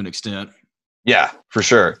an extent. Yeah, for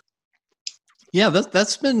sure. Yeah,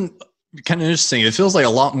 that's been kind of interesting. It feels like a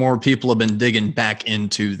lot more people have been digging back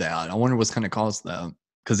into that. I wonder what's kind of caused that.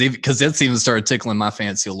 Because that's even started tickling my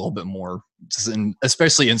fancy a little bit more,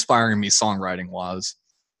 especially inspiring me songwriting wise.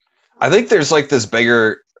 I think there's like this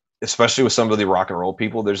bigger, especially with some of the rock and roll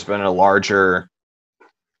people, there's been a larger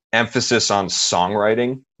emphasis on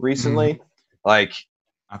songwriting recently. Like,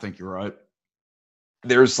 I think you're right.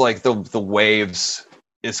 There's like the waves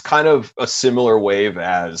is kind of a similar wave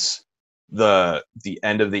as the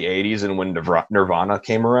end of the 80s and when Nirvana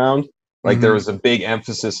came around. Like there was a big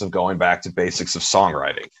emphasis of going back to basics of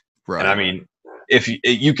songwriting. Right. And I mean, if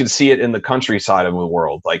you can see it in the countryside of the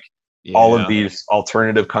world, like all of these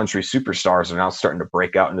alternative country superstars are now starting to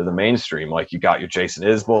break out into the mainstream. Like you got your Jason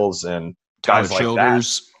Isbells and guys like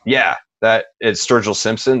Childers. That. Yeah, that it's Sturgill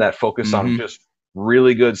Simpson that focused on just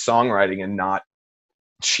really good songwriting and not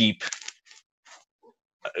cheap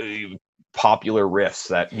popular riffs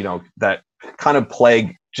that that kind of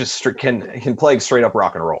plague can plague straight up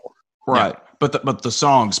rock and roll. Right. Yeah. But the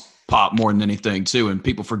songs pop more than anything too, and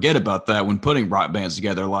people forget about that when putting rock bands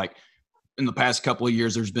together. Like in the past couple of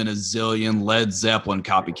years, there's been a zillion Led Zeppelin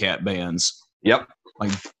copycat bands. Yep.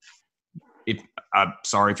 Like I'm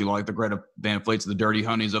sorry if you like the Greta Van Fleets, the Dirty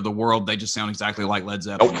Honeys of the world, they just sound exactly like Led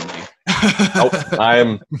Zeppelin to me.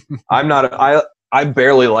 I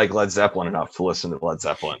barely like Led Zeppelin enough to listen to Led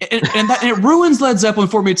Zeppelin. And it ruins Led Zeppelin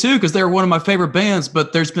for me too, because they're one of my favorite bands,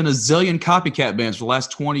 but there's been a zillion copycat bands for the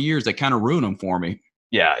last 20 years that kind of ruin them for me.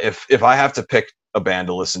 Yeah, if I have to pick a band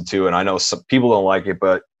to listen to, and I know some people don't like it,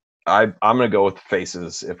 but I'm going to go with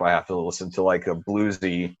Faces if I have to listen to like a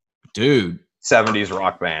bluesy 70s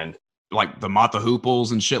rock band. Like the Mott the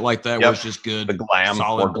Hooples and shit like that, where it's just good, the glam,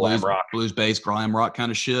 solid glam rock, blues bass, glam rock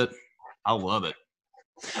kind of shit. I love it.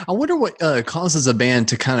 I wonder what causes a band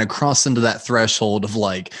to kind of cross into that threshold of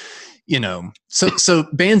like, so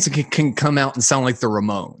bands can come out and sound like the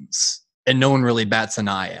Ramones and no one really bats an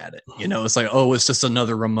eye at it. It's like, oh, it's just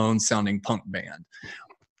another Ramones sounding punk band.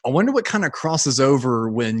 I wonder what kind of crosses over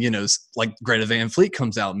when, like Greta Van Fleet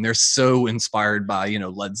comes out and they're so inspired by,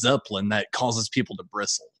 Led Zeppelin that causes people to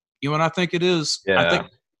bristle. You know what I think it is? Yeah.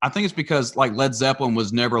 I think it's because like Led Zeppelin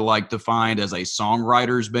was never like defined as a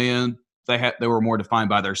songwriters band. They were more defined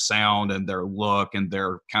by their sound and their look and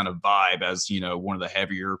their kind of vibe as, one of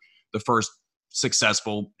the first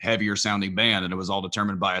successful, heavier sounding band. And it was all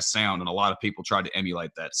determined by a sound. And a lot of people tried to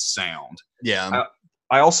emulate that sound. Yeah.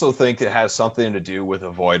 I also think it has something to do with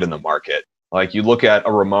a void in the market. Like you look at a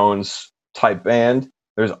Ramones type band,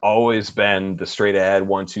 there's always been the straight ahead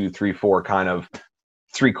 1, 2, 3, 4 kind of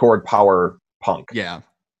 3-chord power punk. Yeah.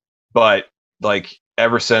 But like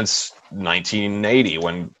ever since 1980,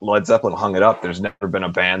 when Led Zeppelin hung it up, there's never been a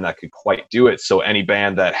band that could quite do it. So any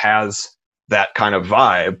band that has that kind of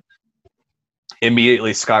vibe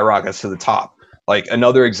immediately skyrockets to the top. Like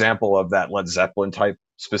another example of that Led Zeppelin type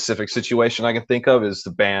specific situation I can think of is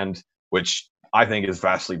the band, which I think is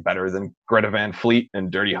vastly better than Greta Van Fleet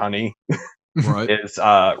and Dirty Honey, is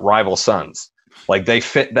Rival Sons. Like they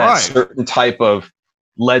fit that certain type of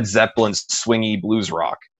Led Zeppelin swingy blues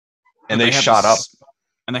rock, and they shot up.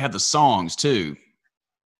 And they had the songs too.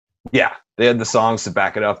 Yeah, they had the songs to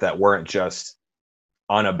back it up that weren't just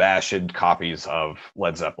unabashed copies of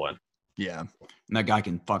Led Zeppelin. Yeah, and that guy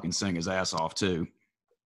can fucking sing his ass off too.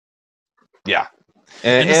 Yeah,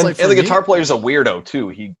 and the guitar player's a weirdo too.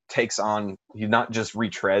 He not just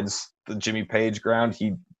retreads the Jimmy Page ground,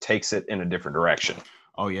 he takes it in a different direction.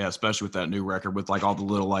 Oh yeah, especially with that new record with like all the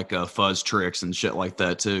little like fuzz tricks and shit like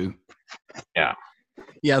that too. Yeah.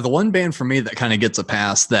 Yeah, the one band for me that kind of gets a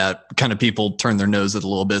pass that kind of people turn their nose at a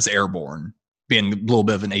little bit is Airborne, being a little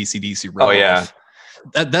bit of an AC/DC ripoff. Oh yeah,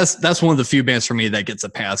 that's one of the few bands for me that gets a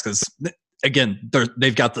pass because again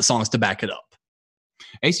they've got the songs to back it up.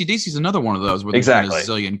 AC/DC is another one of those where there's been a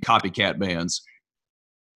zillion copycat bands.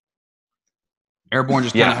 Airborne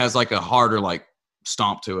just kind of has like a harder like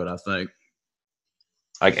stomp to it, I think.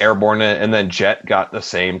 Like Airborne, and then Jet got the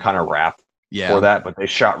same kind of rap for that, but they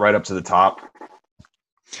shot right up to the top.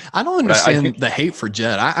 I don't understand the hate for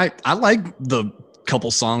Jet. I like the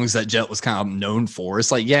couple songs that Jet was kind of known for.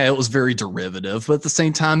 It's like, yeah, it was very derivative, but at the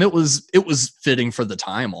same time, it was fitting for the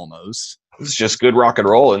time almost. It was just good rock and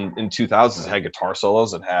roll. And in 2000s, it had guitar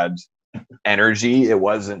solos. It had energy. It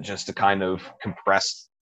wasn't just a kind of compressed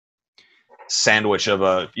sandwich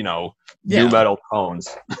of new metal tones.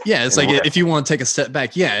 Yeah, it's like if you want to take a step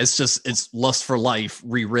back, it's Lust for Life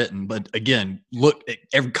rewritten. But again, look,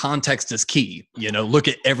 every context is key. Look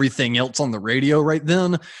at everything else on the radio right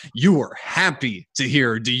then. You are happy to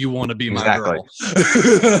hear "Do You Want to Be My Girl?"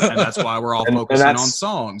 And that's why we're all focusing on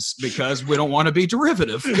songs, because we don't want to be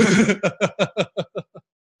derivative.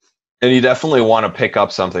 And you definitely want to pick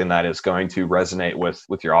up something that is going to resonate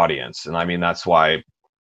with your audience. And I mean, that's why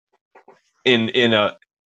in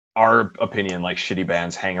our opinion, like shitty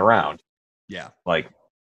bands hang around. Yeah. Like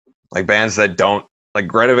bands that don't, like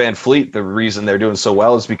Greta Van Fleet, the reason they're doing so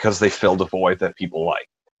well is because they filled a void that people like.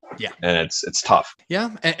 Yeah. And it's tough.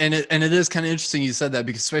 Yeah. And it is kind of interesting you said that,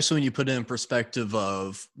 because especially when you put it in perspective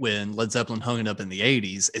of when Led Zeppelin hung it up in the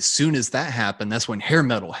 80s, as soon as that happened, that's when hair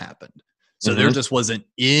metal happened. So there just wasn't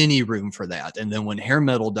any room for that. And then when hair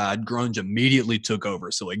metal died, grunge immediately took over.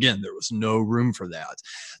 So again, there was no room for that.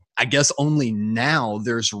 I guess only now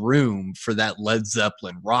there's room for that Led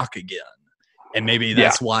Zeppelin rock again. And maybe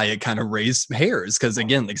that's why it kind of raised hairs. Because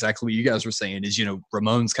again, exactly what you guys were saying is,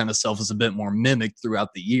 Ramones kind of self is a bit more mimicked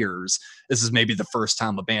throughout the years. This is maybe the first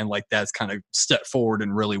time a band like that's kind of stepped forward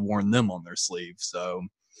and really worn them on their sleeve. So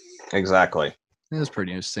exactly. It was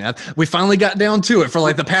pretty interesting. We finally got down to it. For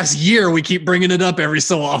like the past year, we keep bringing it up every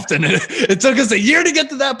so often. It took us a year to get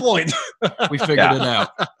to that point. We figured it out.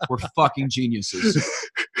 We're fucking geniuses.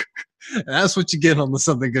 And that's what you get on the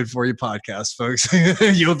Something Good For You podcast, folks.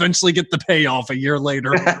 You eventually get the payoff a year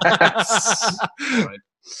later. Right.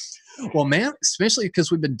 Well, man, especially because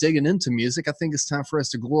we've been digging into music, I think it's time for us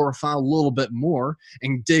to glorify a little bit more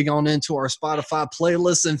and dig on into our Spotify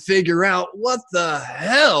playlists and figure out what the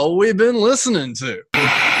hell we've been listening to.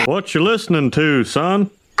 What you listening to, son?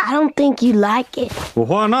 I don't think you like it. Well,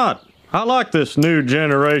 why not? I like this new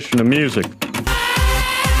generation of music.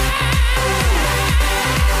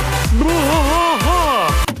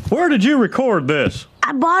 Where did you record this?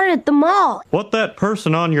 I bought it at the mall. What that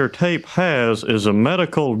person on your tape has is a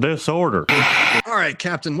medical disorder. All right,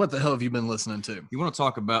 Captain, what the hell have you been listening to? You want to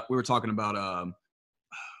talk about, we were talking about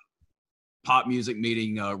pop music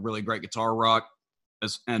meeting really great guitar rock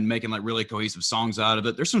and making like really cohesive songs out of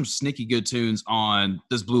it. There's some sneaky good tunes on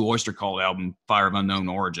this Blue Oyster Cult album, Fire of Unknown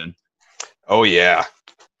Origin. Oh, yeah.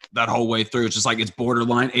 That whole way through, it's just like it's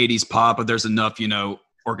borderline 80s pop, but there's enough,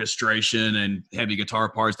 orchestration and heavy guitar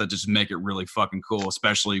parts that just make it really fucking cool,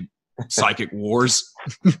 especially Psychic Wars.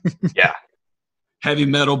 Yeah. Heavy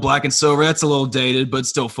metal, Black and Silver, that's a little dated, but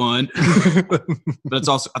still fun. But it's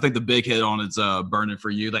also, I think the big hit on it's Burning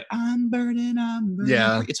For You. Like, I'm burning.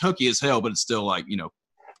 Yeah. Like, it's hooky as hell, but it's still like,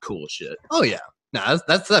 cool as shit. Oh, yeah. No,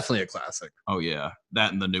 that's definitely a classic. Oh, yeah.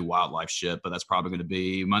 That and the new Wildlife shit, but that's probably going to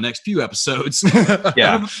be my next few episodes.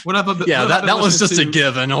 Yeah. That was just a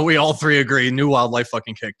given. We all three agree. New Wildlife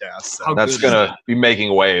fucking kicked ass. So. That's going to be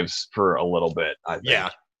making waves for a little bit, I think. Yeah.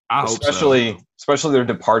 I hope so. Especially their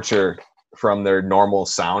departure from their normal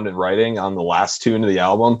sound and writing on the last tune of the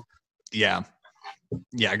album. Yeah.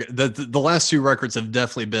 Yeah, the last two records have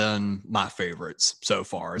definitely been my favorites so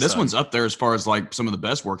far. This one's up there as far as like some of the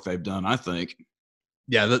best work they've done, I think.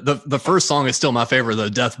 Yeah, the first song is still my favorite, the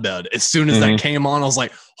Deathbed. As soon as that came on, I was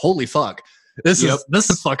like, holy fuck. This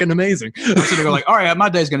is fucking amazing. So they go like, all right, my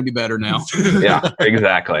day's going to be better now. Yeah,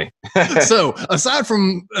 exactly. So aside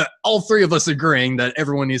from all three of us agreeing that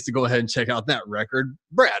everyone needs to go ahead and check out that record,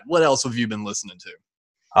 Brad, what else have you been listening to?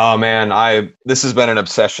 Oh man, this has been an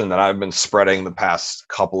obsession that I've been spreading the past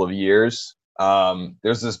couple of years.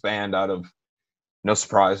 There's this band out of, no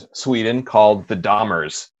surprise, Sweden called the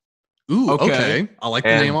Dahmers. Ooh, okay. I like the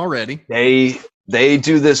name already. They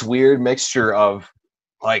do this weird mixture of,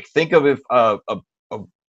 like, think of if a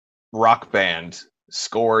rock band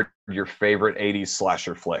scored your favorite 80s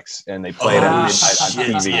slasher flicks and they played it on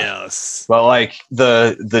TV. Yes. But like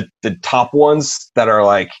the top ones that are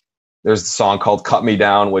like, there's a song called Cut Me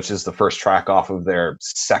Down, which is the first track off of their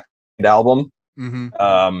second album.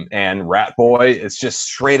 Mm-hmm. And Rat Boy, it's just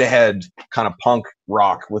straight ahead kind of punk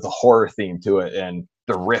rock with a horror theme to it. And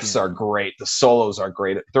the riffs are great. The solos are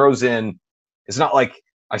great. It throws in, it's not like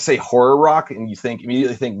I say horror rock and you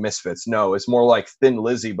immediately think Misfits. No, it's more like Thin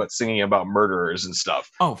Lizzy, but singing about murderers and stuff.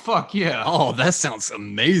 Oh, fuck yeah. Oh, that sounds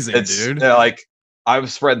amazing, dude. Like,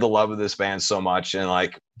 I've spread the love of this band so much, and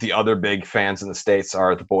like the other big fans in the States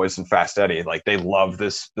are the boys in Fast Eddie. Like, they love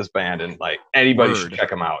this band, and like anybody should check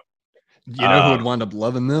them out. You know who would wind up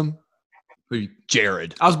loving them?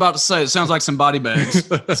 Jared. I was about to say, it sounds like some Body Bags.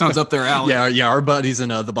 Sounds up their alley. Yeah, our buddies in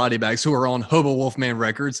the Body Bags, who are on Hobo Wolfman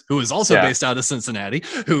Records, who is also based out of Cincinnati.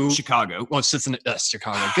 Chicago. Well,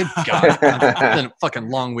 Chicago. Good God. Been a fucking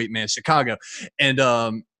long week, man. Chicago.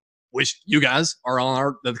 And which you guys are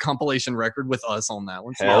on the compilation record with us on that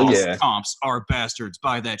one. Hell yeah. Comps are bastards.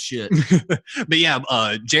 Buy that shit. But yeah,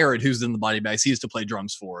 Jared, who's in the Body Bags, he used to play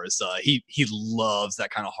drums for us. He loves that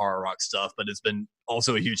kind of horror rock stuff, but has been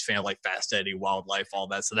also a huge fan of like Fast Eddie, Wildlife, all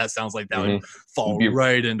that. So that sounds like that would fall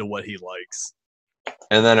right into what he likes.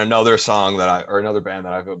 And then another band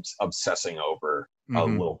that I've been obsessing over a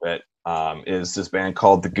little bit is this band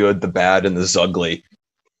called The Good, the Bad, and the Zugly.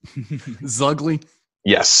 Zugly?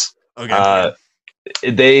 Yes. Okay.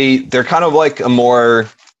 They're kind of like a more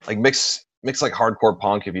like mix like hardcore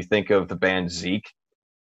punk. If you think of the band Zeke,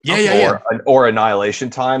 or Annihilation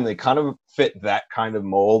Time, they kind of fit that kind of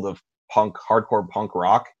mold of hardcore punk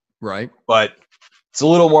rock. Right. But it's a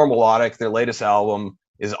little more melodic. Their latest album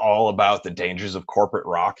is all about the dangers of corporate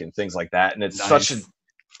rock and things like that. And it's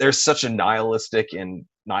there's such a nihilistic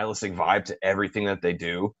vibe to everything that they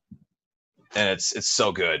do. And it's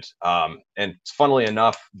so good. And funnily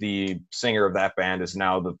enough, the singer of that band is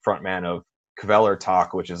now the frontman of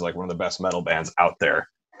Kvelertak, which is like one of the best metal bands out there.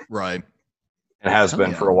 Right. And has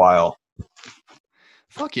been for a while.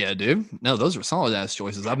 Fuck yeah, dude. No, those are solid ass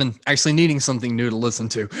choices. I've been actually needing something new to listen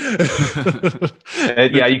to.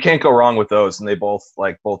 Yeah, you can't go wrong with those. And they both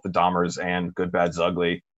the Dahmers and Good Bad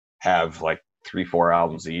Ugly have like 3-4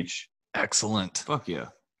 albums each. Excellent. Fuck yeah.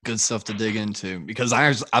 Good stuff to dig into, because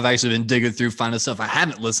I've actually been digging through finding stuff I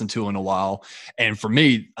haven't listened to in a while. And for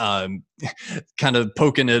me, kind of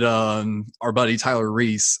poking at our buddy Tyler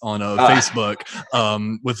Reese on Facebook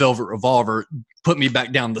with Velvet Revolver put me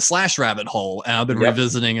back down the Slash rabbit hole, and I've been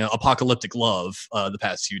revisiting Apocalyptic Love the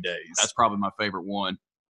past few days. That's probably my favorite one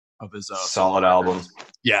of his solid albums.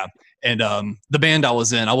 Yeah. And the band I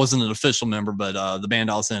was in, I wasn't an official member, but the band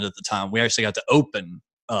I was in at the time, we actually got to open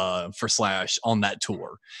for Slash on that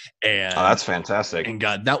tour. And that's fantastic. And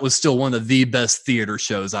God, that was still one of the best theater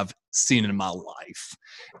shows I've seen in my life.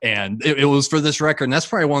 And it was for this record. And that's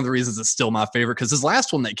probably one of the reasons it's still my favorite, because his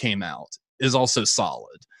last one that came out is also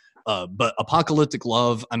solid. But Apocalyptic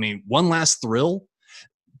Love, I mean, One Last Thrill,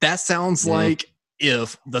 that sounds like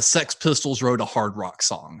if the Sex Pistols wrote a hard rock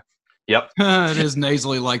song. Yep. It is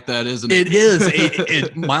nasally like that, isn't it? It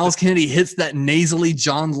is. Miles Kennedy hits that nasally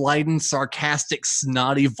John Lydon, sarcastic,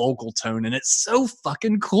 snotty vocal tone, and it's so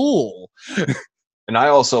fucking cool. And I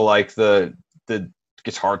also like the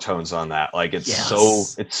guitar tones on that. Like it's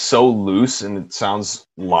so loose and it sounds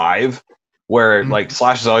live, where like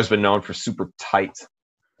Slash has always been known for super tight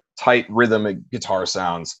rhythmic guitar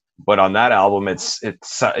sounds. But on that album, it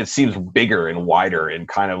seems bigger and wider and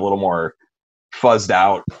kind of a little more fuzzed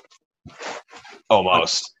out.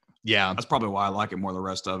 Almost. Yeah. That's probably why I like it more than the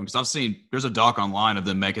rest of them. Because there's a doc online of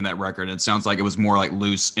them making that record, and it sounds like it was more like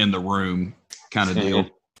loose in the room kind of deal.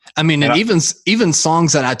 I mean, and even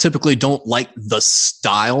songs that I typically don't like the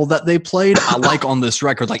style that they played, I like on this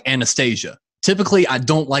record, like Anastasia. Typically, I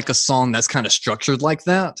don't like a song that's kind of structured like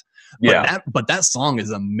that. But that song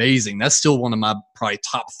is amazing. That's still one of my probably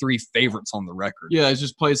top 3 favorites on the record. Yeah, it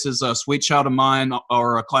just plays his Sweet Child of Mine,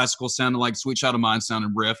 or a classical sounding like Sweet Child of Mine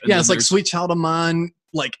sounding riff. And it's like Sweet Child of Mine,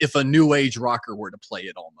 like if a new age rocker were to play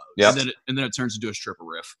it almost. Yeah. And then it turns into a stripper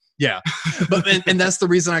riff. Yeah. But and that's the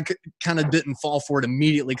reason I kind of didn't fall for it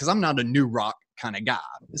immediately, because I'm not a new rock kind of guy.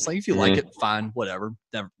 It's like, if you like it, fine, whatever.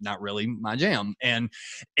 Not really my jam. And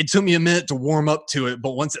it took me a minute to warm up to it,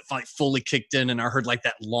 but once it fully kicked in and I heard like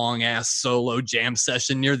that long ass solo jam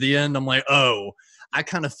session near the end, I'm like, oh, I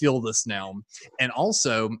kind of feel this now. And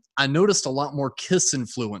also, I noticed a lot more Kiss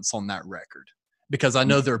influence on that record, because I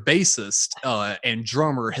know their bassist and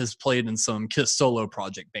drummer has played in some Kiss solo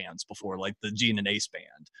project bands before, like the Gene and Ace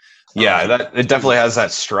band. Yeah, it definitely has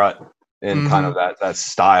that strut and kind of that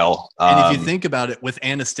style. And if you think about it, with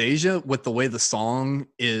Anastasia, with the way the song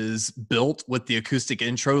is built, with the acoustic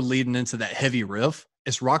intro leading into that heavy riff,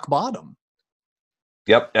 it's rock bottom.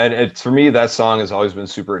 Yep. And for me, that song has always been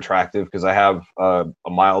super attractive, because I have a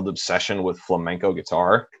mild obsession with flamenco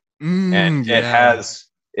guitar. And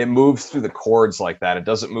it moves through the chords like that. It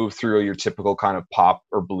doesn't move through your typical kind of pop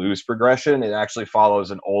or blues progression. It actually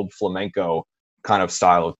follows an old flamenco kind of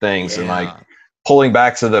style of things. And like, pulling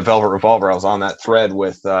back to the Velvet Revolver, I was on that thread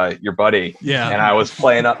with your buddy. Yeah. And I was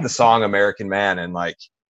playing up the song American Man, and like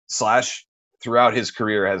Slash throughout his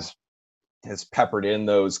career has peppered in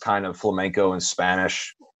those kind of flamenco and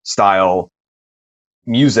Spanish style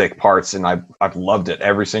music parts, and I've loved it.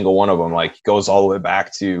 Every single one of them like goes all the way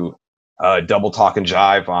back to Double Talk and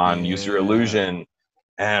Jive on Use Your Illusion.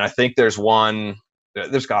 And I think there's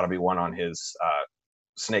got to be one on his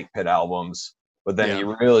Snake Pit albums. But then he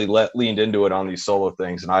really leaned into it on these solo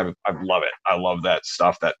things, and I love it. I love that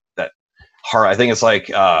stuff. That I think it's like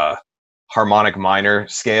harmonic minor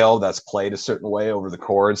scale that's played a certain way over the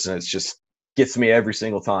chords, and it's just gets me every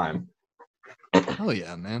single time. Oh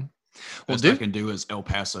yeah, man. Well, Best I can do is El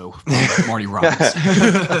Paso, Marty Robbins.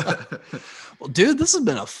 Well, dude, this has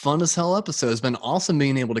been a fun as hell episode. It's been awesome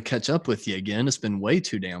being able to catch up with you again. It's been way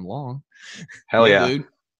too damn long. Hell yeah, dude.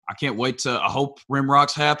 I can't wait I hope Rim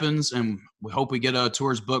Rocks happens, and we hope we get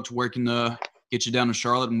tours booked where we can get you down to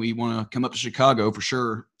Charlotte, and we want to come up to Chicago for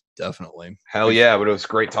sure. Definitely. Hell yeah, but it was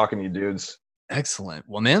great talking to you dudes. Excellent.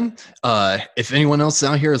 Well, man, if anyone else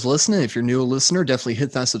out here is listening, if you're a new listener, definitely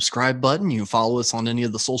hit that subscribe button. You can follow us on any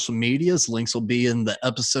of the social medias. Links will be in the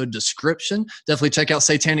episode description. Definitely check out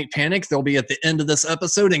Satanic Panic. They'll be at the end of this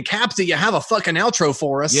episode. And Cap, do you have a fucking outro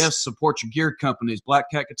for us? Yes, support your gear companies, Black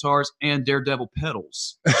Cat Guitars and Daredevil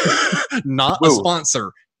Pedals. Not a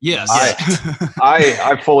sponsor. Yes.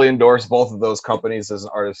 I fully endorse both of those companies as an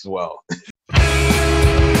artist as well.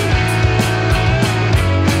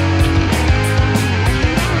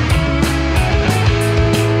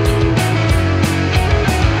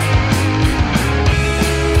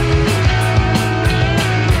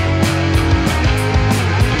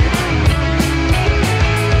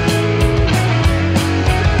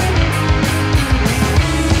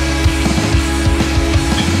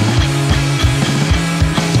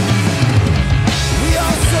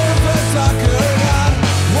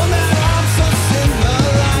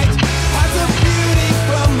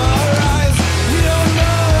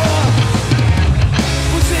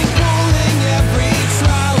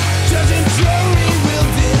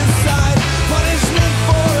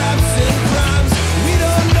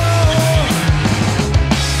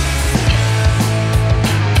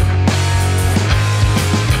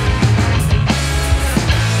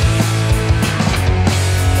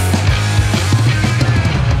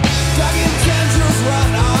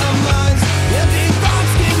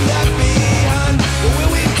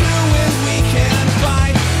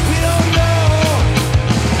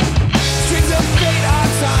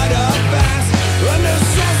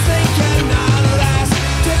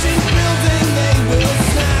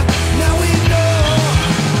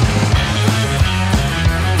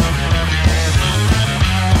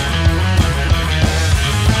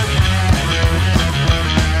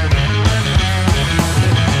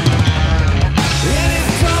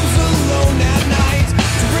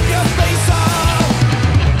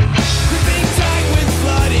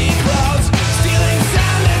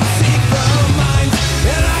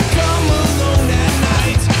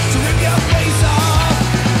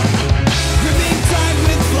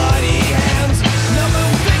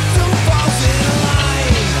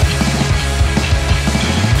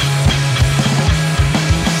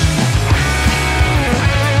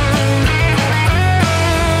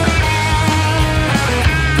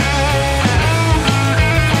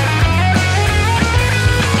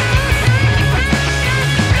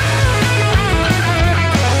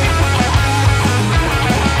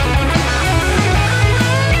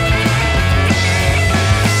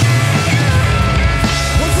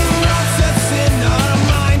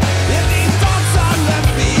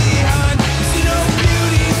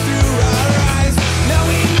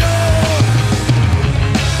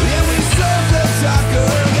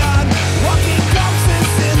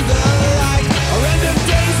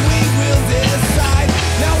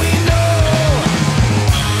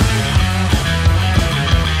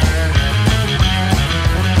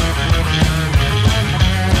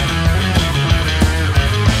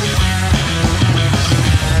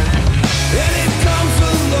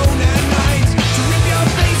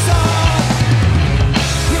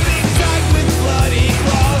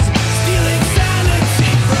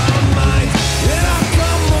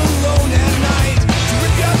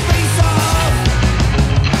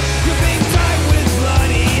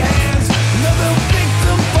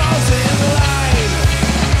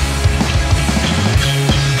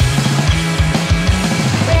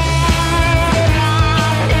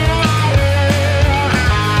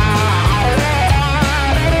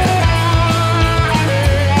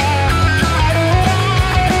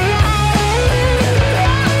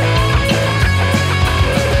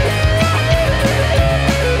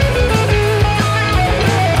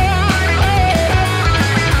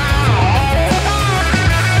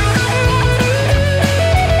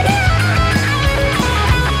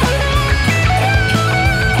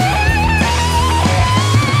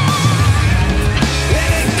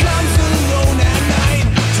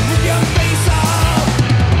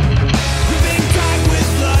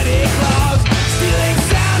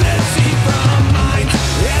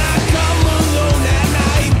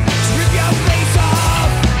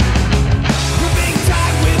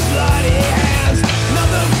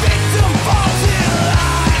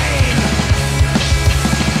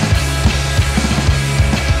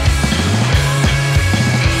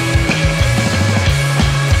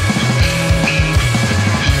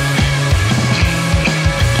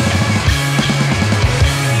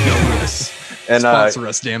 And sponsor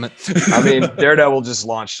us, damn it. I mean, Daredevil just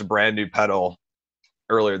launched a brand new pedal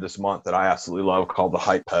earlier this month that I absolutely love called the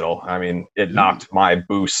Hype pedal. I mean, it knocked my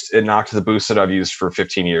boost. It knocked the boost that I've used for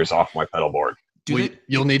 15 years off my pedal board.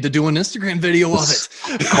 You'll need to do an Instagram video of it.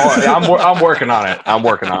 I'm working on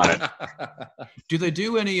it. Do they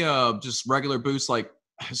do any just regular boosts? Like,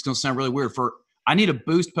 it's gonna sound really weird. I need a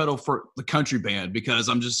boost pedal for the country band because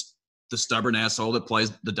I'm just the stubborn asshole that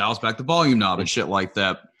plays the dials back the volume knob and shit like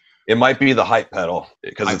that. It might be the hype pedal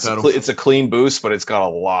because it's a clean boost, but it's got a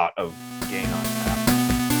lot of gain on tap.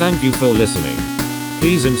 Thank you for listening.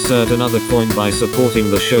 Please insert another coin by supporting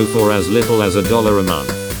the show for as little as $1 a month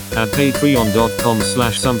at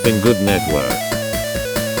patreon.com/somethinggoodnetwork.